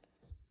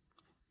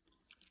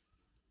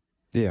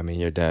 Yeah, I mean,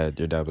 your dad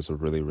was a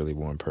really, really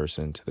warm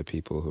person to the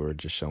people who are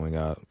just showing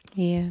up.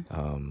 yeah.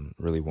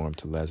 Really warm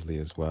to Leslie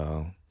as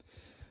well.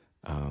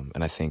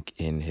 And I think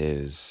in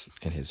his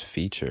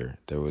feature,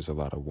 there was a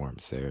lot of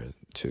warmth there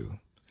too.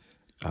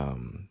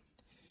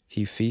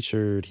 He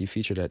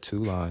featured at Two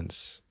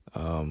Lines.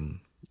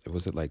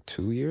 Was it like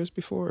 2 years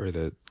before, or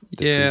the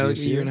Yeah, like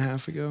previous a year and a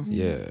half ago.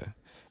 Yeah,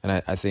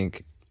 and I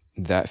think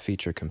that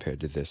feature compared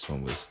to this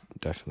one was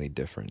definitely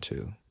different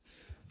too.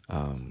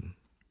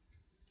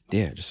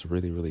 Yeah, just a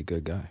really, really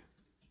good guy.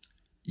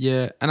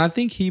 Yeah, and I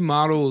think he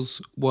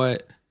models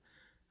what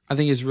I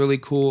think is really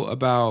cool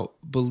about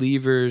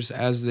believers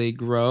as they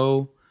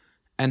grow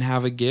and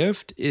have a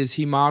gift, is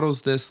he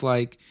models this,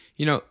 like,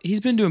 you know,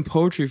 he's been doing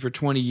poetry for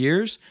 20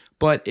 years,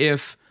 but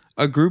if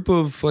a group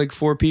of like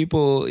 4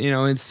 people, you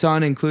know, his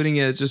son including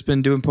it, has just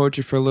been doing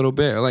poetry for a little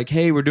bit, or like,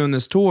 hey, we're doing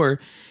this tour,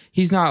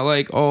 he's not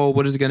like, oh,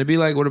 what is it going to be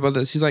like? What about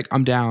this? He's like,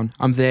 I'm down.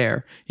 I'm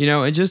there. You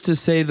know, and just to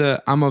say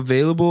that I'm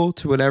available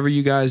to whatever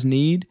you guys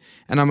need,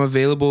 and I'm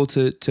available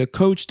to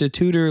coach, to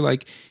tutor.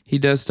 Like, he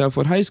does stuff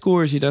with high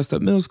schoolers, he does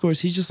stuff middle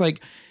schoolers. He's just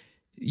like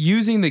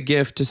using the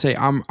gift to say,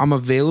 I'm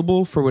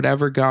available for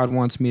whatever God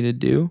wants me to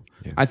do.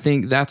 Yeah. I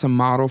think that's a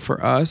model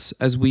for us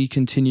as we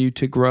continue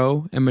to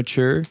grow and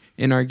mature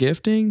in our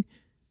gifting.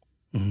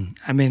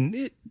 I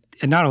mean,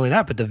 and not only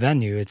that, but the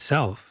venue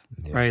itself.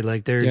 Yeah. Right,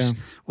 like there's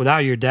without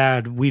your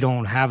dad, we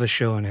don't have a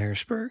show in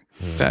Harrisburg.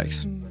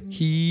 Facts.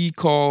 He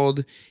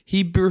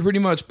pretty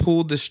much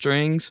pulled the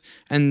strings,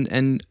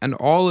 and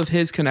all of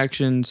his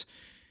connections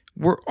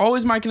were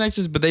always my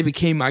connections, but they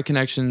became my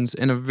connections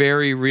in a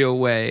very real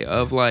way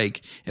of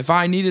like, if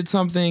I needed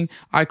something,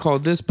 I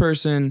called this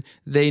person,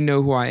 they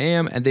know who I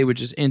am, and they would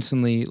just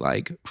instantly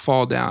like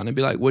fall down and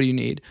be like, what do you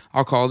need?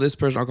 I'll call this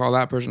person, I'll call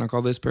that person, I'll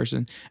call this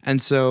person.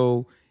 And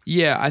so,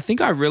 yeah, I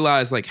think I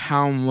realized like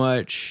how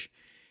much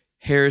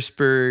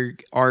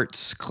Harrisburg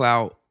arts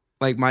clout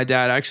like my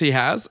dad actually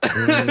has.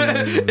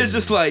 It's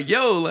just like,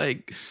 yo,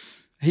 like,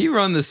 He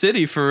run the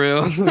city for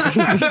real. He's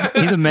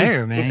the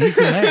mayor, man. He's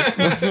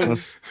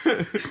the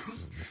mayor.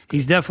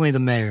 He's definitely the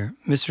mayor,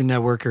 Mr.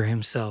 Networker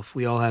himself.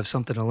 We all have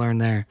something to learn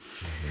there.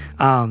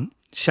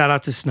 Shout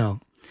out to Snow.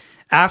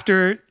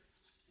 After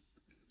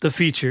the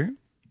feature,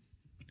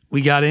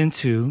 we got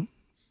into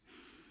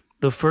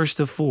the first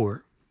of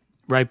 4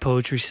 Write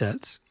Poetry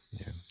sets.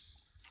 Yeah.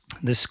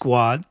 The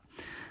squad,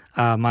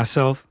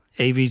 myself,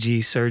 AVG,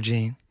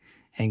 Sergine,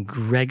 and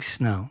Greg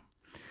Snow.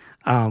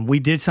 We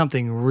did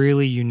something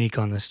really unique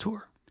on this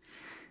tour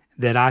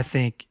that I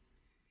think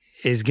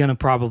is going to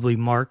probably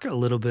mark a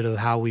little bit of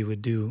how we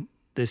would do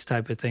this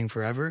type of thing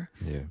forever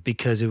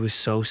because it was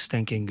so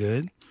stinking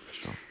good.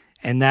 Sure.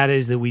 And that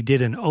is that we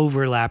did an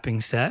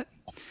overlapping set,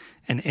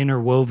 an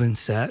interwoven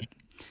set.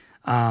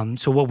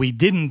 So what we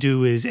didn't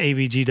do is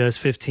AVG does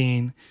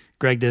 15,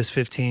 Greg does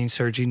 15,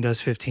 Sergine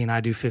does 15,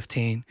 I do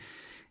 15,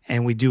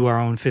 and we do our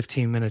own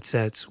 15-minute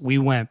sets. We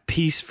went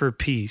piece for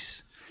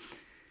piece.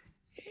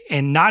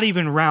 And not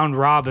even round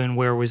robin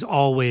where it was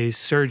always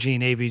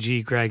Sergine,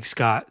 AVG, Greg,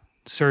 Scott,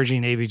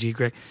 Sergine, AVG,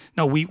 Greg.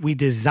 No, we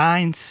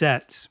designed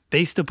sets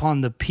based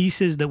upon the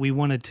pieces that we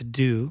wanted to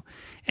do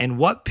and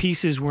what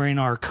pieces were in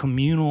our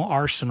communal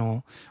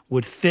arsenal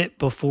would fit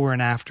before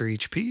and after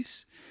each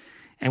piece.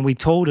 And we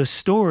told a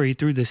story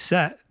through the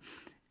set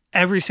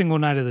every single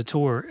night of the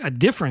tour, a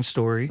different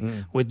story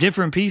with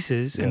different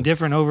pieces and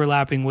different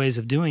overlapping ways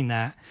of doing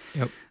that.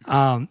 Yep.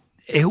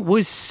 It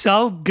was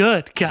so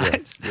good,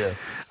 guys. Yes.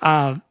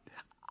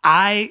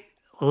 I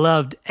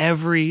loved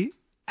every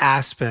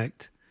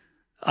aspect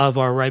of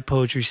our Write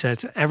Poetry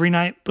sets every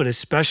night, but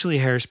especially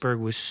Harrisburg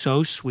was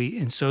so sweet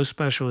and so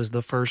special as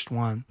the first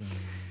one.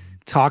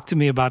 Talk to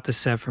me about the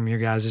set from your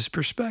guys'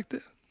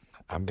 perspective.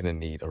 I'm going to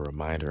need a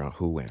reminder on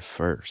who went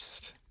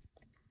first.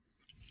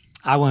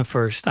 I went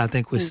first, I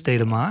think, with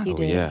State of Mind. You Oh,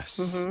 did. yes.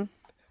 Mm-hmm.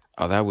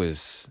 Oh, that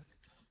was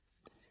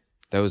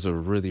a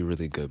really,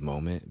 really good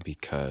moment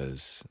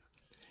because,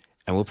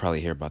 and we'll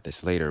probably hear about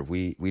this later,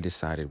 we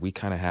decided we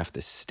kind of have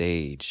to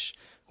stage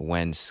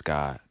when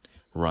Scott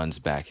runs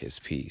back his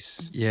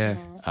piece. Yeah.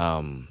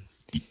 I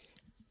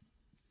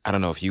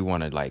don't know if you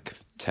want to like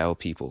tell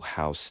people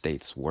how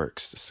States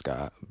works,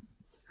 Scott.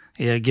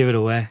 Yeah, give it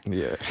away.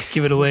 Yeah.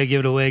 Give it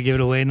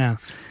away now.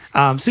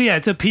 So yeah,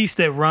 it's a piece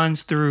that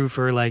runs through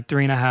for like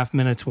 3.5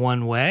 minutes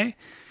one way.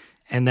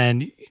 And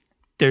then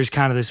there's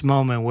kind of this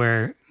moment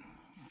where,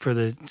 for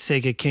the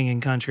sake of king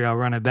and country, I'll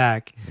run it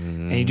back.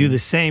 And you do the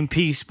same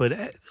piece,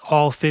 but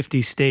all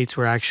 50 states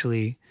were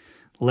actually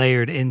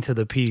layered into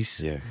the piece.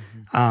 Yeah.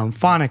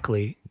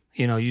 Phonically,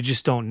 you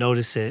just don't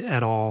notice it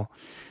at all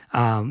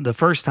the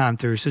first time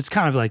through. So it's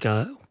kind of like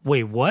a,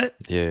 wait, what?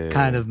 Yeah.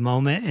 Kind of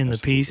moment in the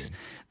piece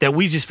that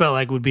we just felt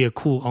like would be a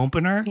cool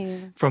opener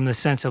from the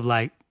sense of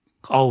like,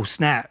 oh,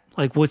 snap.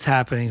 Like, what's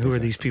happening? Who are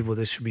these people?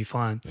 This should be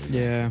fun.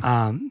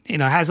 Yeah. It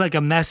has like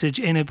a message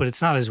in it, but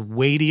it's not as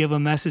weighty of a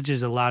message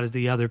as a lot of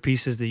the other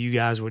pieces that you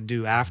guys would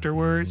do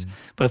afterwards,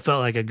 but it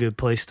felt like a good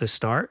place to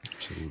start.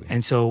 Absolutely.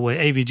 And so what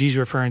AVG's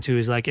referring to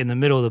is like in the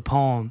middle of the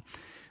poem,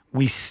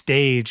 we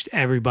staged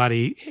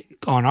everybody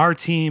on our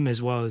team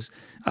as well as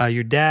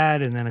your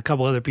dad and then a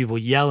couple other people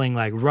yelling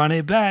like, run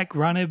it back,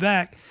 run it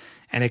back.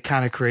 And it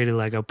kind of created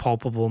like a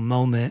palpable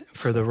moment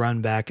for the run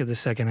back of the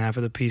second half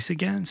of the piece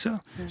again. So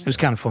it was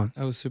kind of fun.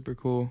 That was super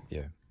cool.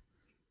 Yeah.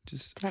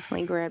 Just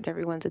Definitely grabbed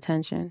everyone's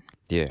attention.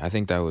 Yeah, I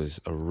think that was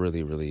a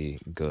really, really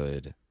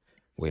good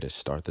way to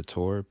start the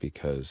tour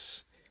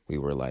because we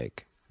were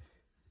like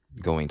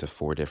going to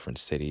 4 different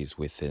cities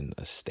within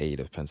a state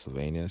of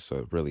Pennsylvania. So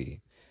it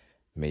really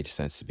made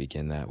sense to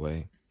begin that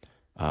way.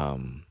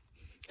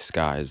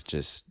 Scott is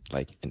just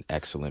like an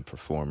excellent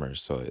performer.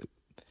 So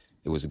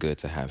it was good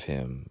to have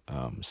him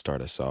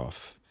start us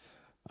off.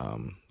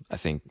 I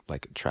think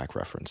like a track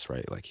reference,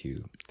 right? Like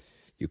you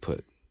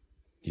put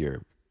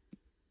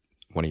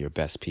one of your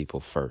best people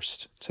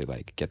first to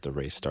like get the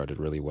race started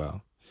really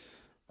well.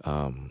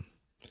 I'm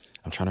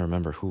trying to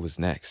remember who was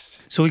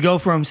next. So we go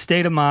from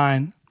State of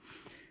Mind,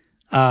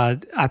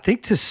 I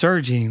think to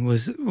Sergine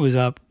was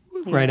up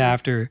right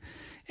after.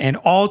 And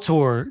all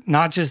tour,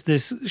 not just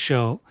this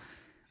show,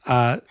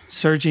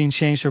 Sergine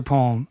changed her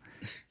poem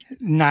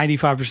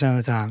 95% of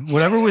the time.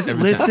 Whatever was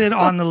listed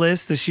on the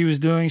list that she was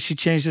doing, she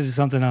changed it to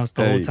something else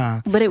the whole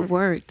time. But it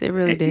worked. It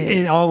really did.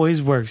 It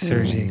always works,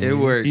 Sergine. it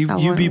worked.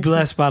 You be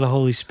blessed by the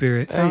Holy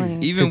Spirit. Hey,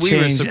 Even to we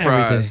were change surprised,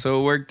 everything.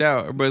 so it worked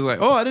out. Everybody's like,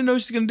 "Oh, I didn't know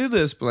she's gonna do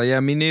this," but like,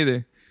 yeah, me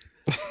neither.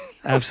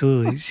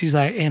 Absolutely. She's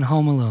like, in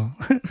Home Alone.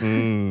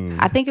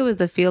 I think it was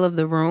the feel of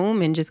the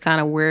room and just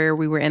kind of where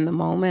we were in the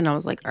moment. I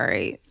was like, all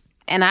right.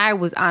 And I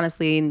was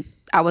honestly,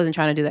 I wasn't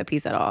trying to do that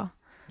piece at all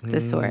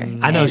this tour.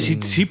 I know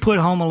And she put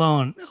Home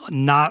Alone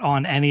not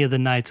on any of the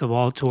nights of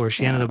all tours.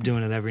 She ended up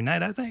doing it every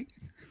night, I think.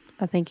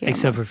 I think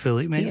Except for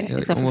Philly, maybe. Yeah, Yeah,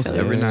 like except for almost Philly.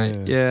 every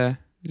night. Yeah,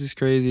 just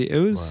crazy. It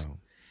was. Wow.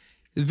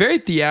 It's a very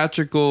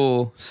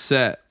theatrical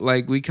set.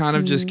 Like we kind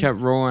of just kept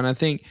rolling. I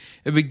think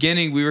at the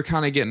beginning we were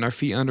kind of getting our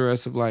feet under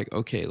us of like,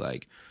 okay,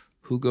 like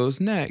who goes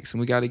next? And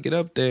we got to get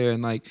up there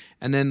and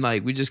then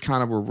like we just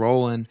kind of were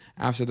rolling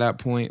after that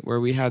point where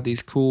we had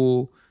these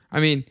cool. I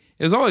mean,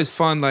 it was always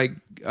fun. Like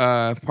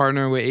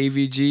partner with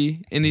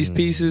AVG in these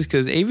pieces,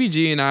 because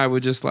AVG and I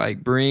would just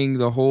like bring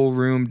the whole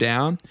room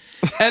down,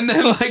 and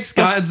then like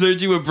Scott and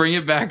Sergine would bring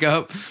it back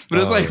up. But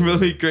it's like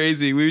really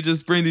crazy. We would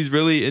just bring these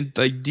really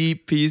like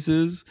deep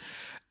pieces,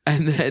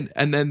 and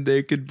then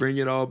they could bring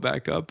it all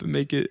back up and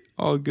make it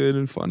all good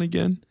and fun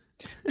again.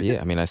 Yeah,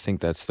 I mean, I think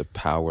that's the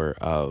power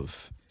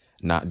of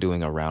not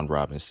doing a round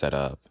robin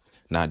setup,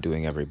 not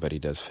doing everybody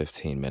does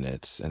 15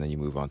 minutes and then you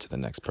move on to the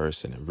next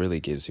person. It really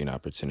gives you an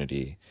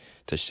opportunity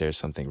to share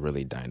something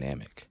really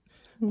dynamic.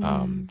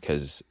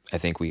 Because I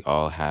think we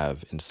all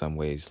have, in some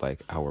ways,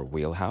 like our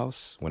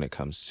wheelhouse when it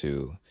comes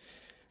to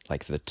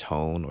like the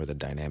tone or the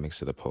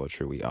dynamics of the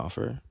poetry we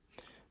offer.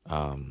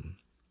 And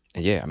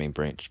yeah, I mean,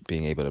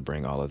 being able to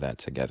bring all of that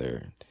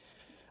together,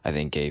 I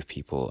think gave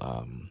people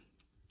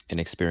an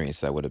experience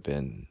that would have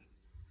been,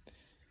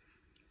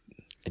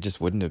 it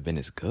just wouldn't have been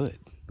as good.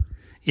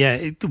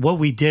 Yeah, what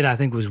we did, I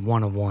think, was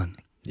one of one.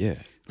 Yeah.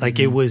 Like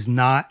it was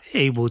not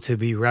able to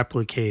be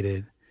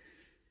replicated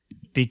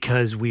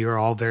because we are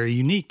all very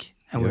unique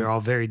and we're all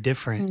very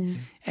different.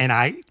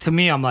 And to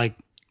me, I'm like,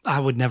 I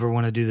would never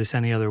want to do this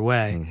any other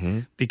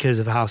way because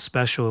of how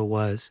special it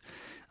was.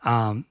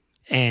 And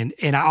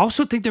I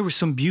also think there was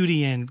some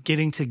beauty in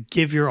getting to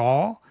give your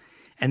all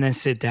and then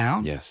sit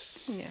down.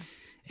 Yes. Yeah.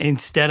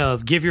 Instead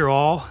of give your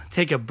all,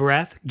 take a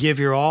breath, give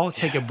your all,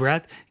 take a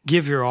breath,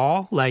 give your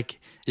all. Like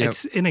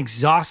it's an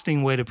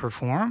exhausting way to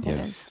perform.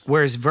 Yes.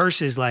 Whereas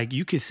verses, like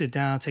you could sit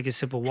down, take a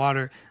sip of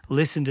water,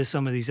 listen to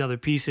some of these other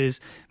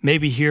pieces,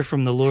 maybe hear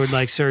from the Lord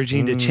like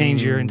Sergine to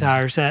change your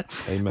entire set,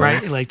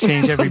 right? Like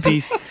change every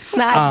piece. It's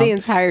not the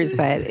entire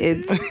set.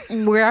 It's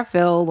where I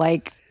feel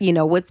like, you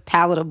know, what's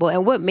palatable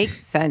and what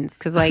makes sense.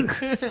 Because like,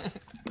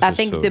 I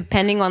think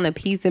depending on the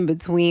piece in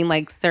between,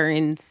 like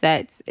certain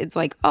sets, it's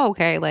like, oh,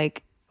 okay,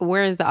 like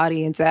where is the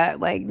audience at?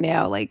 Like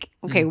now, like,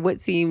 okay,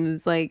 what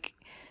seems like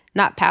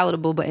not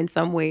palatable, but in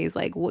some ways,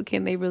 like what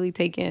can they really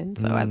take in?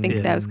 So I think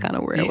that's kind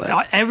of where it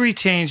was. Every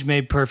change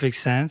made perfect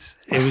sense.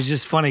 It was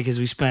just funny because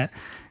we spent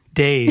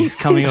days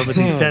coming up with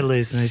these set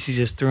lists and then she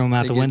just threw them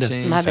out the window.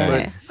 My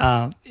bad.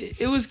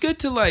 It was good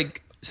to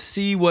like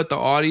see what the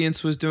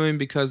audience was doing,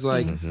 because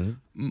like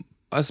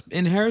us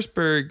in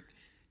Harrisburg,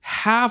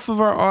 half of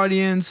our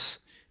audience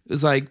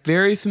was like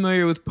very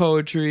familiar with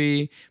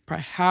poetry.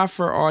 Probably half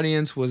our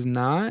audience was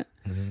not.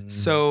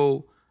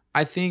 So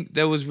I think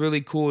that was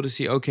really cool to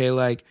see. Okay,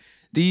 like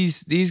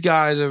these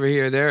guys over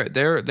here,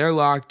 they're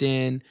locked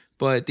in,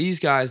 but these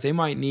guys, they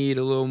might need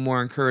a little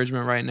more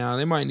encouragement right now.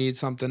 They might need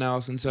something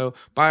else. And so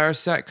by our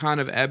set kind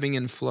of ebbing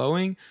and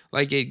flowing,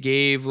 like it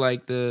gave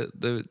like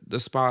the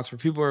spots where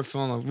people are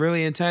feeling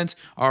really intense.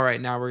 All right,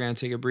 now we're gonna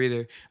take a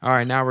breather. All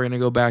right, now we're gonna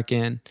go back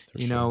in,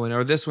 you know, and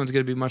or this one's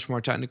gonna be much more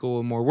technical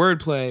and more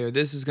wordplay, or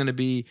this is gonna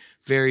be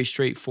very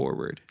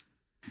straightforward.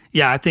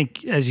 Yeah, I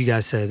think as you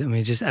guys said, I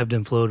mean, it just ebbed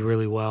and flowed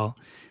really well.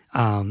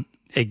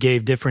 It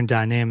gave different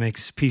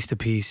dynamics, piece to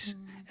piece.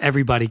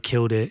 Everybody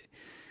killed it.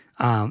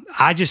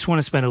 I just want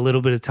to spend a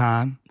little bit of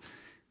time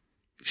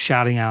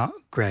shouting out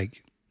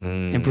Greg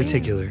in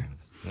particular,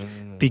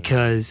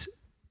 because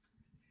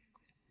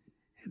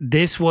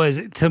this was,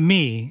 to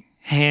me,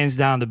 hands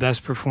down the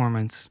best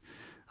performance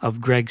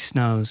of Greg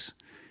Snow's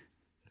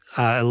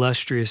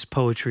illustrious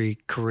poetry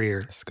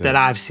career that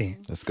I've seen.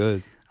 That's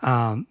good.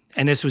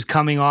 And this was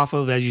coming off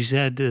of, as you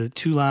said, the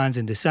 2 lines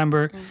in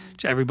December,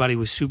 which everybody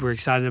was super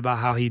excited about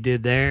how he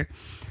did there.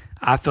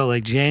 I felt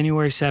like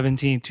January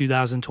 17th,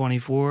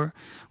 2024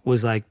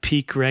 was like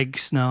peak Greg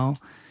Snow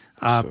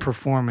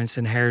performance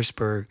in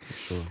Harrisburg.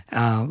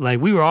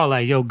 Like we were all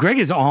like, yo, Greg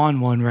is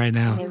on one right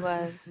now. It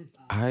was.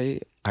 I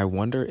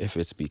wonder if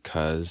it's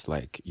because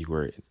like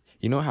you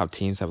know how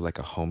teams have like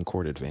a home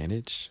court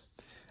advantage?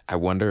 I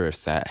wonder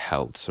if that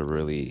helped to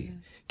really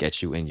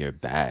get you in your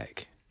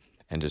bag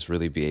and just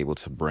really be able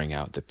to bring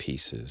out the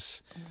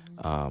pieces.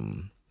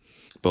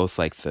 Both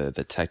like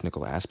the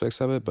technical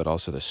aspects of it, but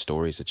also the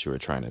stories that you were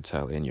trying to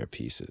tell in your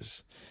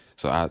pieces.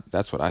 So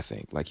that's what I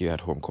think. Like you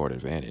had home court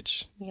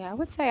advantage. Yeah, I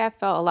would say I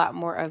felt a lot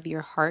more of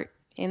your heart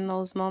in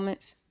those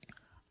moments.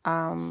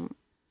 Not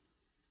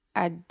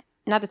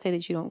to say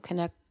that you don't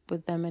connect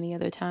with them any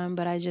other time,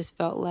 but I just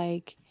felt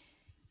like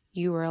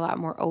you were a lot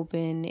more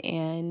open,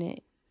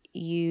 and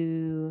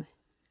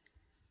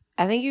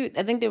I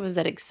think there was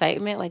that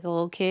excitement, like a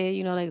little kid,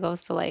 you know, that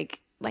goes to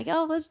like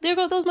oh,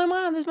 there's my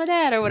mom, there's my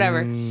dad, or whatever.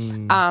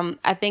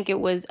 I think it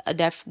was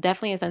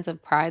definitely a sense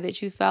of pride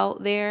that you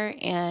felt there,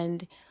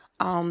 and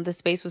the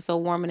space was so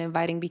warm and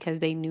inviting because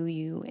they knew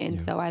you,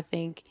 and so I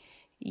think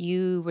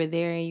you were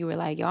there and you were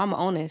like, yo, I'm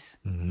gonna own this,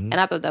 and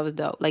I thought that was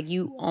dope. Like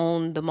you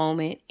owned the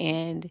moment,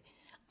 and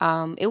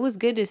it was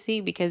good to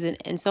see because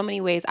in so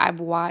many ways I've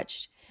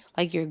watched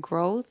like your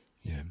growth.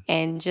 Yeah.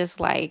 And just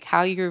like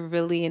how you're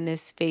really in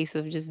this space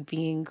of just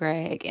being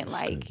Greg, and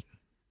like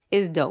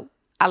it's dope.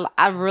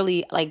 I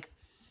really like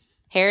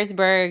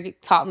Harrisburg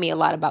taught me a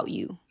lot about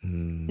you,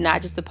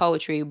 not just the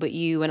poetry, but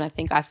you. And I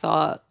think I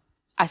saw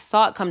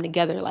it come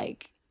together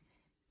like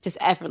just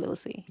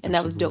effortlessly. And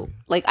that was dope.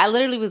 Absolutely. Like, I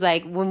literally was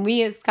like, when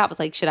me and Scott was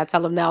like, should I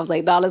tell him now? I was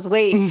like, no, let's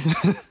wait.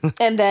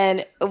 And then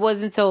it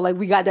wasn't until like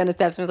we got down the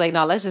steps and was like,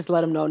 no, let's just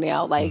let him know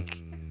now. Like,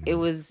 it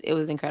was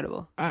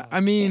incredible. I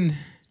mean,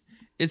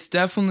 it's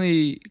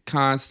definitely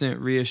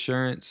constant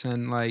reassurance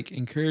and like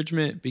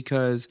encouragement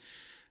because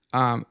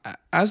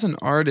as an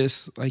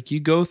artist, like you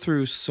go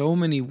through so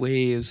many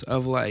waves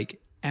of like,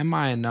 am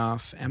I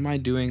enough? Am I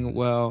doing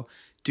well?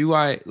 Do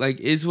I like,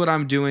 is what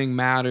I'm doing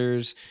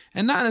matters?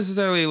 And not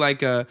necessarily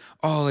like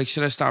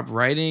should I stop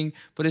writing?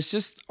 But it's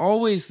just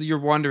always you're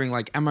wondering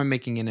like, am I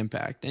making an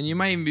impact? And you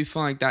might even be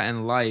feeling like that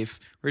in life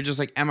where you're just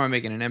like, am I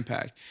making an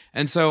impact?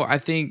 And so I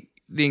think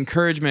the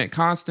encouragement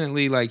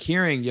constantly like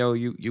hearing, yo,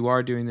 you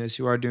are doing this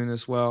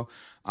well.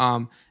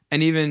 And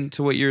even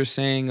to what you're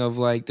saying of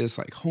like this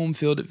like home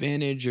field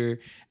advantage, or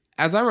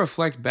as I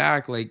reflect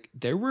back, like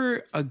there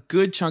were a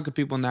good chunk of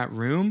people in that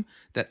room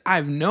that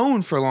I've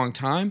known for a long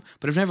time,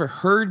 but have never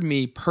heard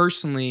me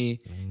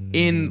personally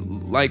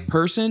in like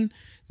person.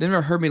 They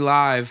never heard me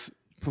live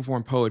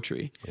perform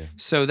poetry. Yeah.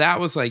 So that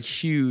was like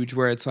huge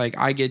where it's like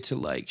I get to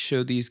like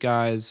show these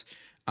guys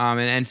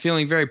and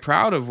feeling very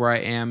proud of where I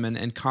am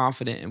and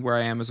confident in where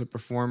I am as a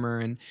performer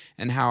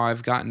and how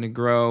I've gotten to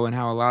grow and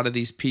how a lot of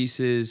these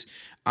pieces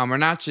are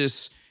not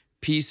just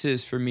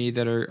pieces for me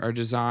that are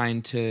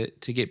designed to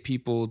get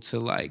people to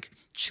like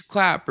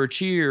clap or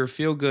cheer or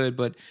feel good,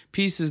 but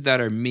pieces that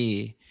are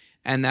me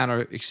and that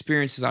are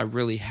experiences I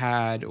really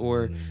had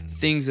or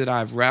things that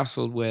I've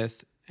wrestled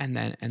with and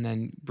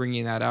then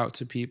bringing that out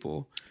to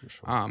people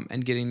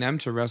and getting them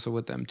to wrestle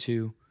with them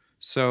too.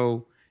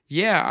 So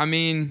yeah, I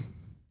mean,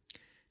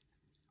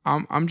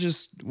 I'm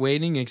just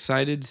waiting,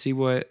 excited to see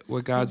what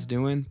God's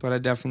doing, but I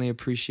definitely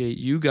appreciate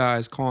you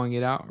guys calling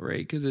it out, right?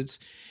 Because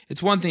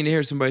it's one thing to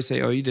hear somebody say,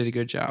 "Oh, you did a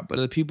good job," but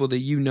the people that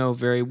you know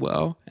very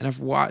well and have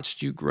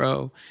watched you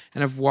grow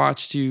and have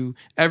watched you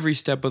every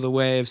step of the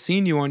way, have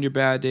seen you on your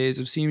bad days,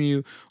 have seen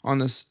you on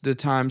the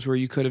times where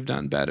you could have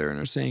done better, and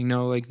are saying,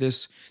 "No, like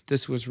this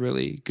was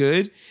really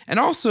good," and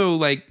also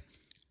like.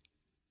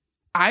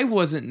 I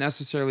wasn't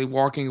necessarily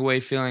walking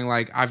away feeling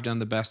like I've done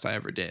the best I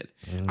ever did.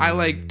 I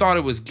like thought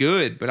it was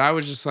good, but I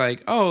was just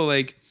like, oh,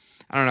 like,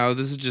 I don't know,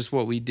 this is just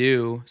what we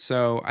do.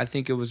 So I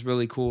think it was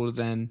really cool to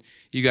then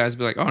you guys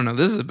be like, oh no,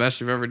 this is the best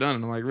you've ever done.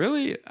 And I'm like,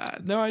 really?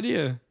 No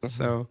idea.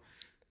 So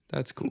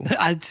that's cool.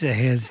 I'd say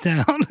hands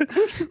down.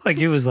 Like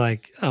it was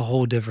like a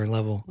whole different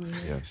level.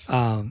 Yes.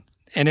 And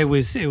it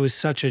was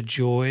such a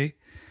joy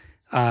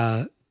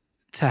to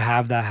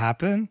have that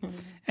happen.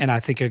 And I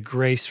think a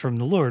grace from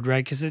the Lord,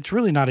 right? Because it's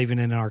really not even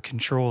in our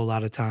control a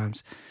lot of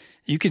times.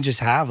 You can just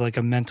have like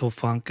a mental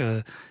funk.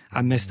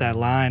 I missed that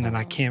line and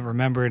I can't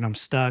remember and I'm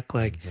stuck.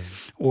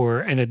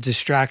 And a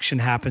distraction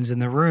happens in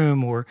the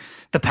room or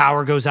the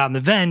power goes out in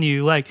the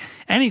venue. Like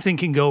anything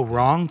can go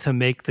wrong to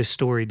make the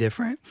story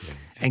different.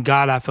 And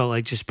God, I felt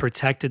like just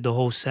protected the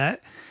whole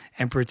set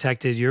and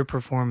protected your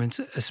performance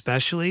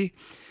especially,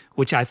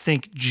 which I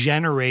think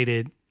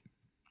generated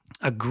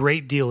a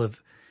great deal of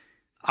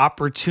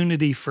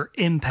opportunity for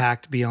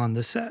impact beyond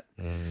the set.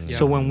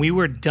 So when we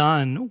were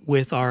done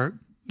with our,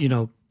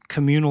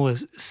 communal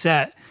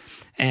set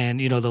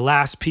and, the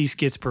last piece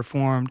gets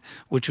performed,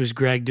 which was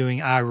Greg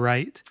doing I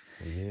Write,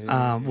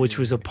 which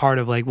was a part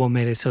of like what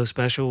made it so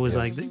special was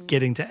like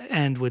getting to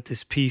end with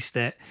this piece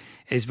that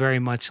is very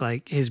much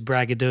like his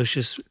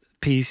braggadocious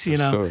piece,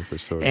 For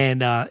sure.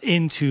 And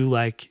into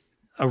like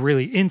a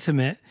really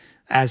intimate,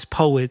 as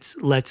poets,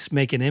 let's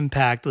make an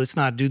impact. Let's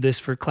not do this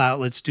for clout.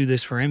 Let's do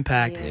this for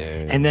impact.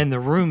 Yeah. And then the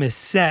room is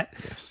set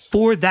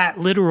for that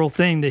literal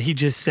thing that he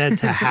just said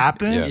to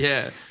happen.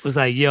 It was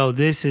like, yo,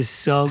 this is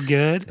so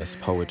good. That's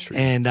poetry.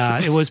 And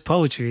it was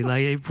poetry.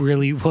 Like, it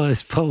really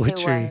was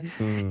poetry. It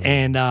was.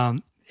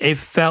 And it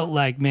felt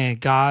like, man,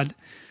 God,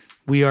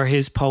 we are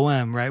his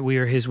poem, right? We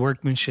are his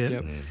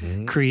workmanship,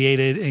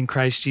 created in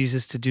Christ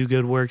Jesus to do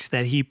good works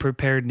that he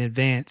prepared in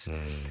advance.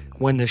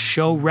 When the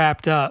show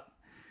wrapped up,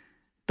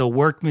 the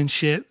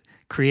workmanship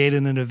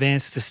created in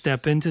advance to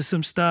step into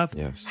some stuff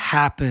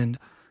happened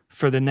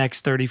for the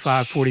next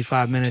 35,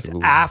 45 minutes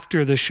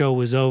after the show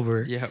was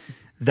over.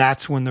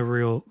 That's when the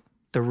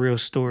real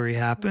story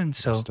happened.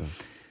 So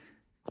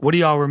what do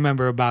y'all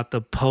remember about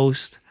the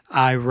post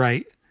I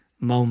Write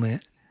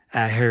moment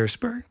at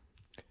Harrisburg?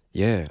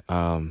 Yeah,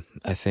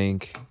 I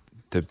think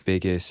the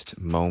biggest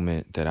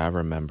moment that I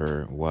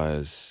remember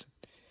was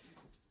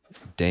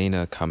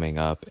Dana coming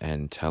up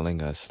and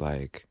telling us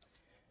like,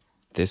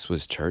 this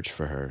was church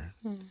for her.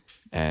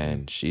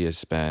 And she has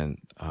spent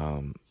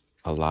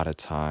a lot of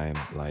time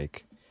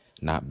like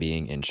not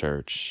being in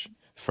church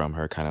from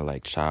her kind of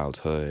like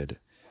childhood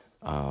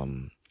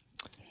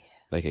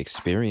like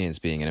experience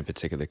being in a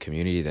particular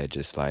community that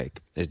just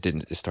like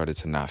it started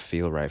to not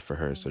feel right for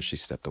her. So she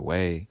stepped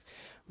away,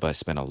 but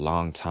spent a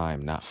long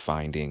time not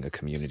finding a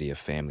community of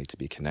family to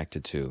be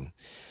connected to.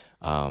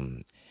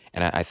 And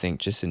I think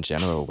just in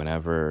general,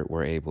 whenever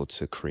we're able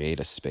to create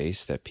a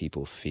space that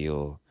people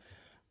feel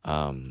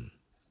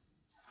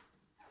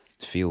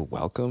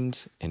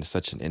welcomed in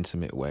such an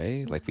intimate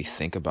way. Like we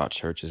think about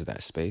church as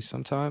that space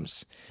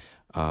sometimes.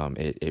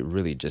 it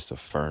really just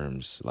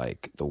affirms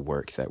like the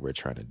work that we're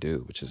trying to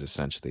do, which is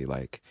essentially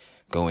like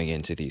going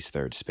into these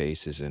third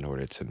spaces in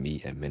order to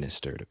meet and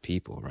minister to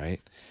people,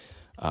 right?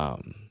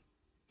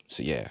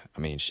 So yeah, I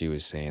mean, she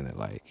was saying that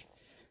like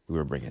we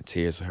were bringing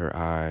tears to her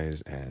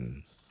eyes,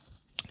 and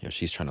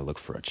she's trying to look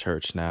for a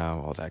church now,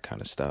 all that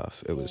kind of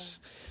stuff. It was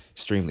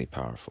extremely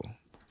powerful.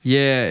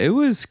 Yeah, it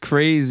was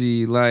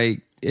crazy.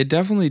 Like, it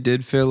definitely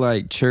did feel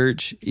like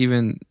church,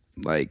 even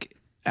like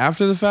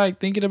after the fact,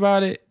 thinking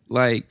about it.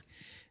 Like,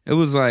 it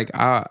was like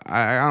I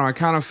don't know, I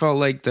kind of felt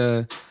like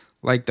the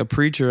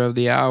preacher of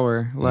the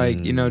hour,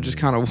 like, just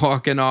kind of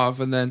walking off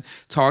and then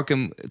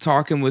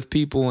talking with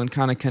people and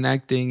kind of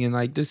connecting. And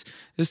like this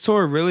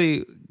tour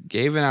really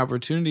gave an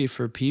opportunity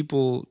for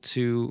people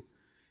to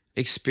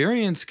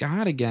experience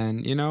God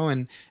again,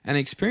 and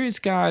experience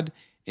God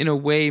in a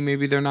way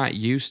maybe they're not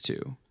used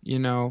to,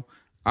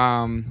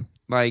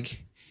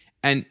 like,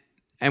 and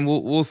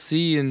we'll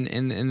see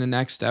in the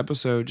next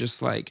episode,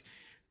 just like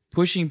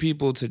pushing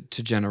people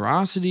to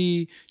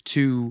generosity,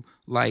 to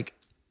like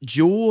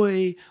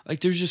joy.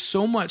 Like, there's just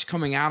so much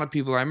coming out of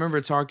people. I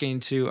remember talking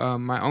to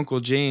my uncle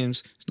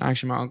James. It's not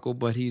actually my uncle,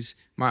 but he's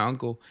my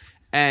uncle.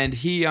 And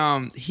he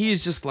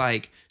is just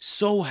like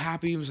so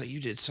happy. He was like, "You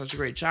did such a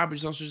great job." But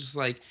he's also just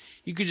like,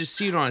 you could just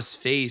see it on his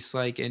face.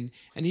 Like, and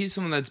he's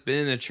someone that's been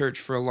in the church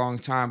for a long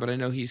time, but I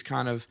know he's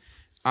kind of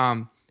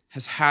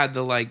has had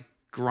the like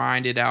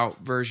grinded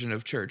out version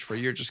of church where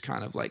you're just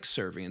kind of like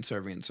serving.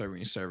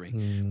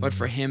 But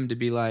for him to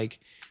be like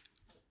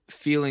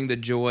feeling the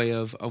joy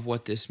of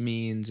what this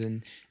means,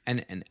 and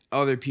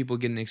other people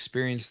getting to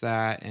experience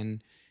that,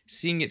 and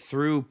seeing it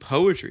through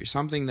poetry,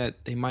 something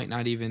that they might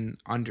not even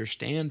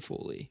understand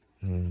fully.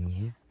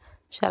 Mm-hmm.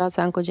 Shout out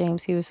to Uncle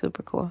James. He was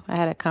super cool. I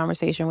had a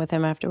conversation with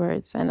him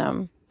afterwards,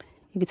 and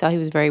you could tell he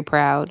was very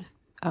proud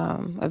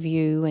of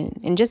you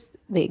and just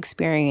the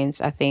experience.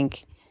 I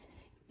think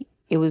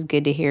it was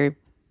good to hear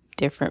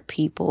different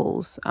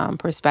people's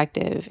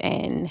perspective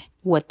and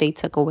what they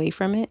took away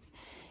from it.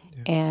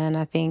 Yeah. And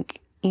I think,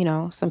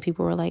 some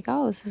people were like,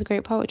 "Oh, this is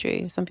great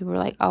poetry." Some people were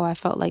like, "Oh, I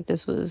felt like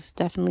this was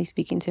definitely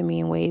speaking to me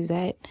in ways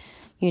that,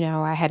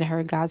 I hadn't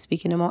heard God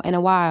speaking in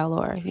a while,"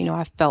 or,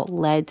 I felt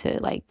led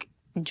to like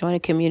join a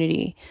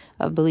community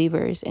of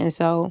believers. And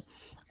so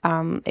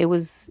it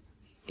was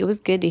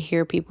good to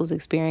hear people's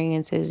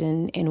experiences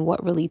and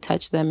what really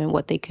touched them and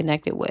what they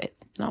connected with.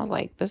 And I was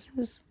like,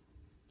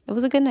 it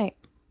was a good night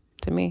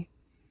to me.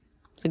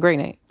 It's a great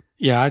night.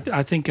 Yeah,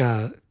 I think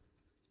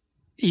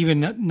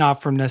even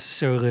not from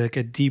necessarily like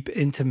a deep,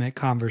 intimate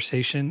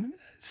conversation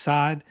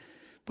side,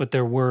 but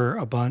there were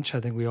a bunch.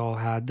 I think we all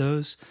had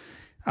those.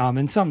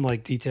 And some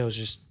like details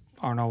just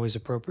aren't always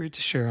appropriate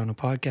to share on a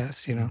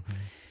podcast, Mm-hmm.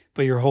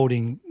 But you're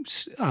holding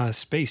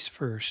space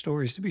for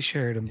stories to be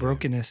shared and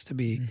brokenness to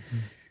be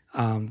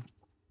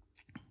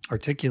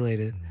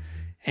articulated,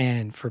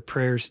 and for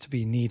prayers to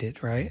be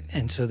needed, right?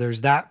 And so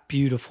there's that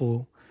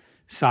beautiful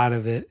side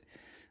of it.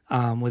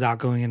 Without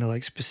going into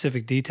like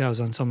specific details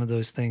on some of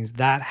those things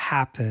that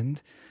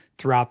happened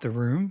throughout the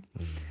room.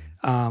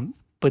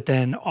 But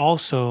then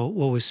also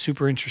what was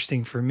super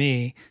interesting for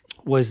me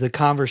was the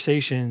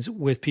conversations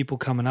with people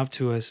coming up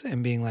to us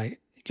and being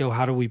like, "Yo,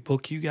 how do we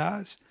book you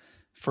guys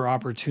for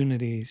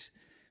opportunities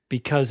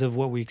because of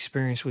what we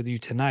experienced with you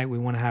tonight? We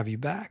want to have you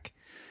back.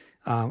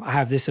 I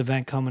have this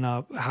event coming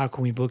up. How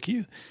can we book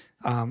you?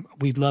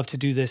 We'd love to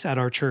do this at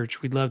our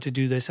church. We'd love to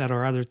do this at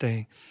our other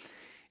thing."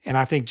 And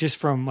I think just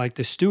from like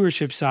the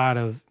stewardship side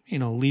of,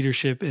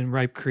 leadership in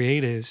Ripe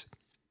Creatives,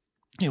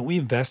 we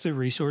invested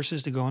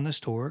resources to go on this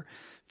tour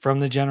from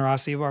the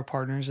generosity of our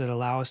partners that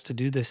allow us to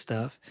do this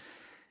stuff.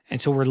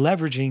 And so we're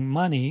leveraging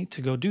money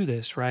to go do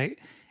this, right?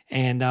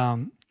 And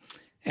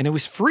it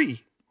was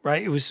free,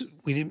 right?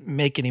 We didn't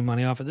make any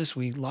money off of this.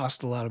 We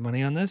lost a lot of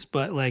money on this,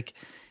 but like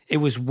it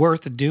was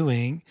worth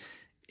doing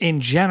in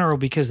general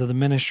because of the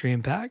ministry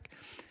impact.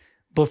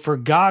 But for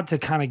God to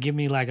kind of give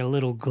me like a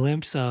little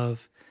glimpse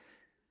of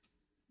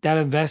that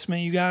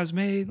investment you guys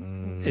made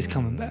is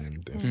coming back,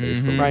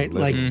 right?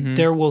 Like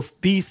there will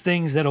be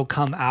things that'll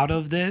come out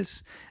of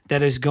this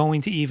that is going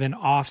to even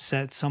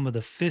offset some of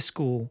the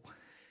fiscal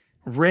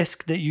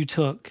risk that you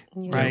took,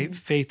 right?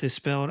 Faith is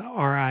spelled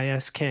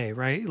RISK,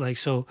 right? Like,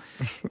 so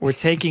we're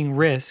taking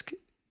risk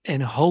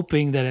and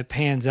hoping that it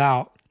pans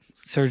out.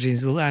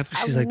 Sergine's laughing.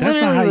 She's like,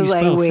 "That's not how you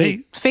spell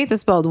faith." Faith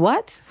is spelled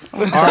what?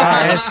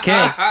 RISK.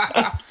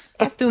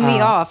 That threw me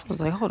off. I was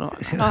like, hold on.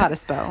 I know how to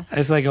spell.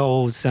 It's like an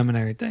old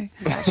seminary thing.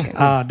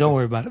 Don't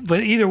worry about it.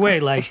 But either way,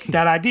 like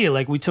that idea,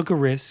 like we took a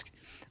risk.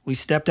 We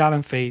stepped out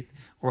in faith.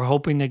 We're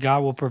hoping that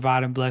God will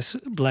provide and bless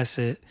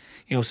it.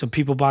 Some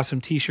people bought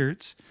some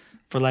T-shirts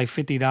for like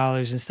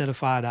 $50 instead of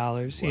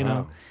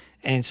 $5,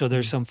 And so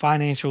there's some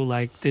financial,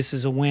 like this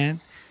is a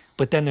win.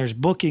 But then there's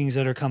bookings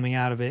that are coming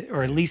out of it,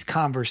 or at least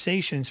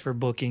conversations for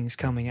bookings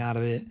coming out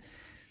of it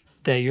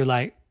that you're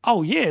like,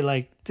 "Oh yeah,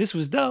 like this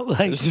was dope.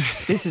 Like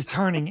this is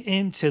turning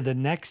into the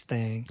next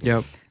thing."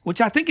 Yep.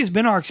 Which I think has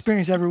been our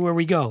experience everywhere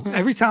we go.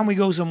 Every time we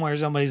go somewhere,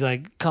 somebody's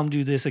like, "Come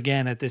do this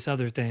again at this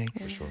other thing,"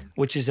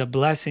 which is a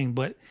blessing.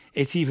 But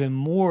it's even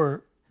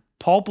more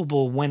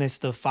palpable when it's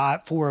the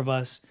four of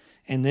us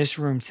in this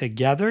room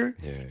together.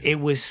 Yeah. It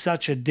was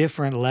such a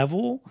different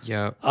level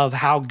Yeah. of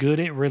how good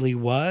it really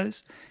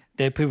was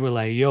that people were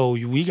like, yo,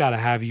 we got to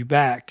have you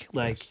back,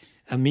 like,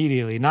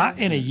 immediately. Not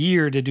in a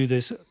year to do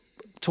this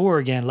tour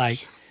again,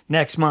 like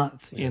next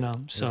month, you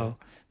know? So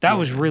that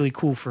was really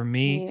cool for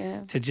me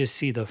to just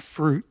see the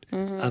fruit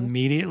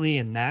immediately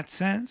in that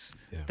sense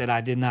that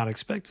I did not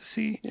expect to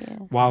see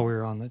while we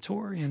were on the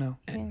tour, you know?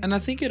 And I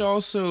think it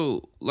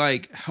also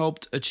like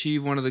helped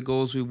achieve one of the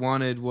goals we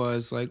wanted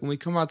was like when we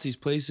come out to these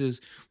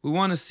places, we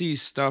want to see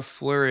stuff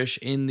flourish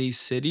in these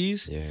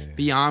cities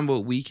beyond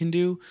what we can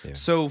do. Yeah.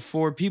 So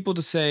for people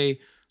to say,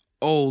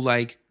 oh,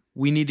 like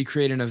we need to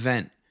create an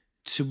event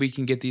so we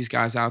can get these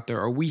guys out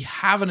there, or we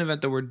have an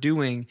event that we're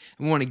doing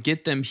and we want to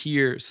get them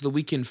here so that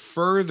we can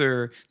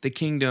further the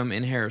kingdom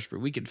in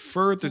Harrisburg. We can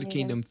further the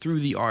kingdom through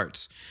the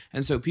arts.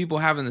 And so people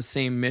having the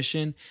same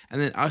mission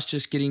and then us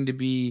just getting to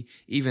be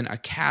even a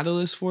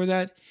catalyst for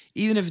that,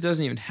 even if it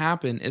doesn't even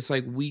happen, it's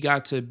like we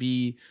got to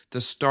be the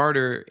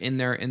starter in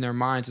their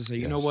minds and say,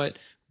 you know what?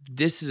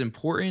 This is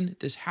important.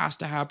 This has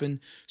to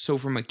happen. So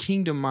from a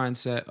kingdom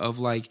mindset of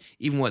like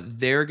even what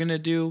they're going to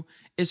do,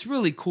 it's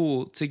really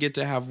cool to get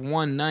to have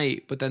one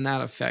night, but then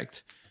that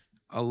affect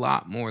a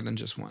lot more than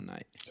just one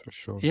night. For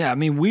sure. Yeah, I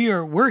mean,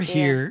 we're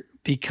here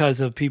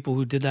because of people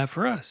who did that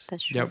for us.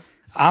 That's true. Yep.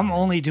 I'm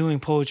only doing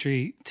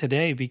poetry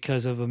today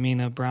because of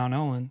Amina Brown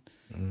Owen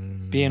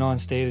being on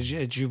stage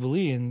at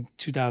Jubilee in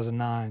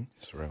 2009.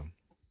 That's real.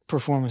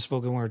 Performing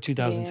spoken word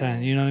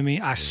 2010. You know what I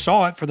mean? I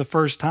saw it for the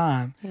first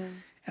time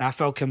and I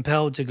felt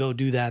compelled to go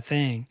do that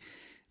thing.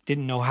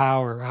 Didn't know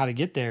how or how to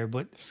get there,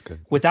 but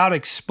without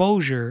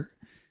exposure,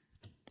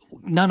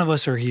 none of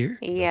us are here.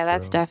 Yeah,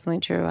 that's definitely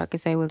true. I could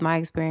say with my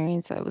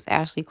experience, it was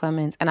Ashley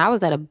Clemens. And I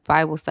was at a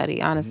Bible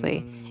study,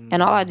 honestly.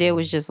 And all I did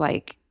was just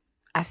like,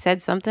 I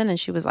said something and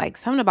she was like,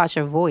 something about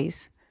your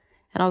voice.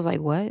 And I was like,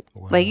 what?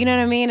 Wow. Like, you know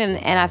what I mean?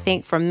 And I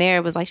think from there,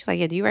 it was like, she's like,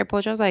 yeah, do you write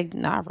poetry? I was like,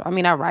 nah, I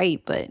mean, I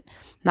write, but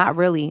not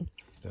really.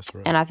 That's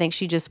right. And I think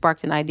she just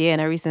sparked an idea. And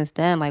ever since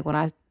then, like when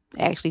I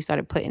actually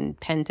started putting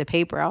pen to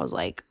paper, I was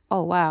like,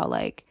 oh, wow,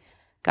 like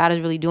God is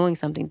really doing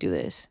something through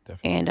this.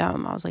 Definitely. And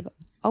I was like,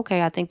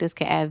 okay, I think this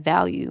could add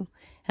value.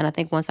 And I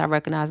think once I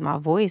recognized my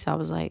voice, I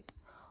was like,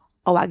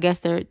 oh, I guess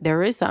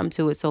there is something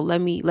to it. So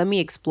let me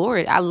explore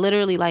it. I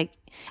literally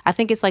I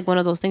think it's like one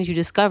of those things you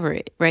discover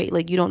it, right?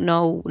 Like you don't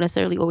know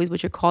necessarily always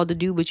what you're called to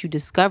do, but you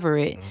discover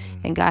it.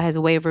 And God has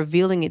a way of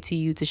revealing it to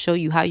you to show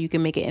you how you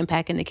can make an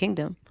impact in the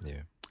kingdom.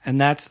 Yeah. And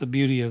that's the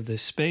beauty of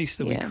this space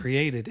that we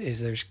created is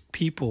there's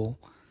people,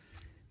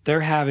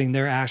 they're having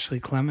their Ashley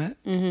Clement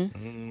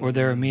or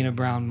their Amina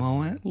Brown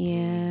moment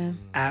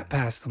at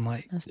Pass the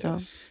Mic. That's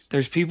dope.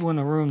 There's people in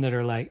the room that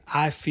are like,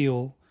 I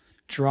feel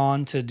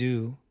drawn to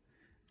do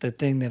the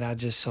thing that I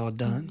just saw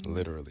done.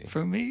 Literally.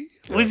 For me,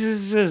 which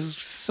is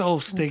just so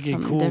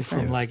stinking cool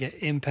different. From like an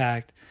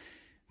impact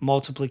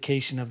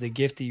multiplication of the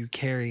gift that you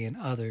carry in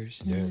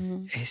others. Yeah.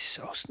 It's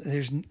so,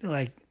 there's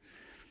like,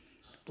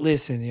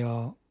 listen,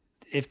 y'all,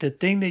 if the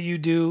thing that you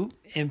do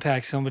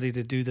impacts somebody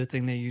to do the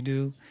thing that you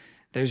do,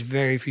 there's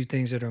very few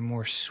things that are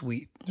more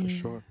sweet for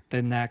sure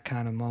than that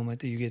kind of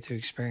moment that you get to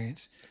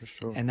experience. For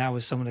sure. And that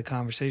was some of the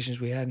conversations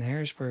we had in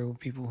Harrisburg with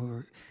people who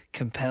were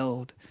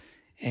compelled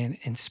and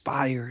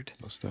inspired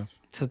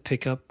to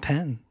pick up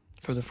pen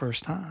for the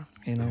first time,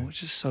 you know,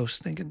 which is so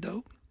stinking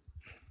dope.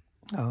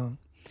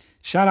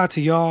 Shout out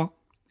to y'all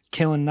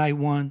killing night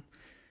one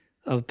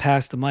of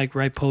Pass the Mic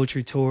Write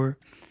Poetry Tour.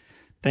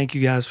 Thank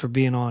you guys for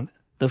being on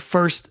the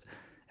first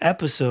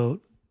episode.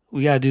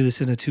 We got to do this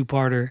in a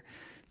two-parter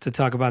to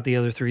talk about the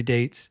other 3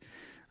 dates.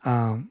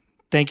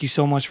 Thank you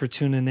so much for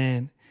tuning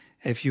in.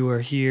 If you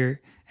are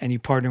here and you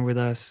partner with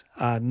us,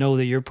 know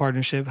that your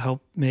partnership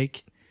helped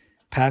make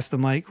Pass the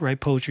Mic Write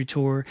Poetry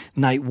Tour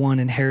night 1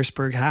 in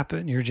Harrisburg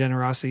happen. Your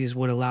generosity is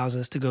what allows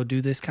us to go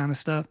do this kind of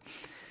stuff.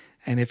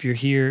 And if you're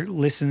here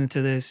listening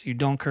to this, you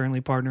don't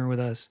currently partner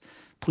with us,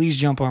 please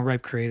jump on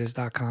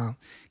ripecreatives.com.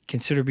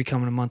 Consider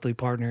becoming a monthly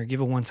partner.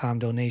 Give a one-time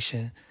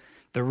donation.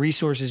 The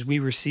resources we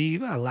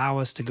receive allow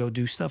us to go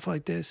do stuff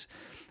like this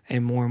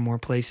in more and more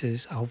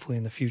places, hopefully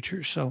in the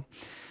future. So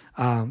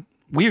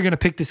we are going to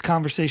pick this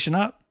conversation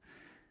up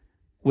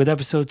with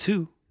episode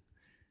 2.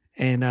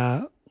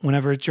 And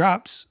whenever it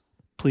drops,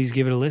 please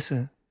give it a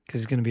listen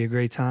because it's going to be a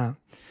great time.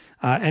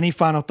 Any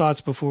final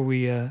thoughts before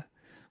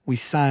we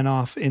sign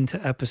off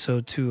into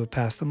episode 2 of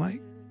Pass the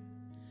Mic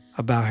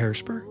about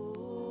Harrisburg?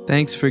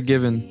 Thanks for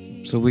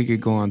giving so we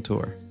could go on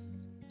tour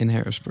in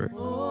Harrisburg.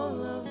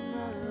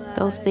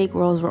 Those steak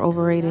rolls were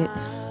overrated.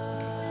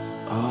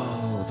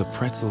 Oh, the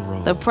pretzel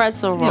roll. The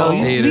pretzel roll.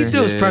 Yo, leave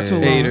those pretzel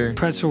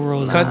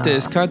rolls. Cut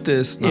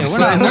this. Yeah, we're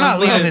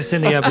not leaving this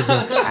in the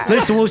episode.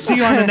 Listen, we'll see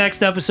you on the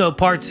next episode,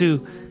 part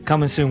 2,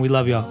 coming soon. We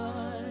love y'all.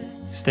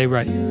 Stay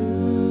right.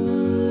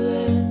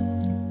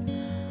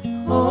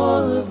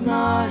 All of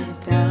my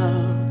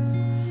doubts,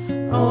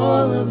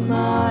 all of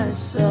my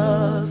sorrows.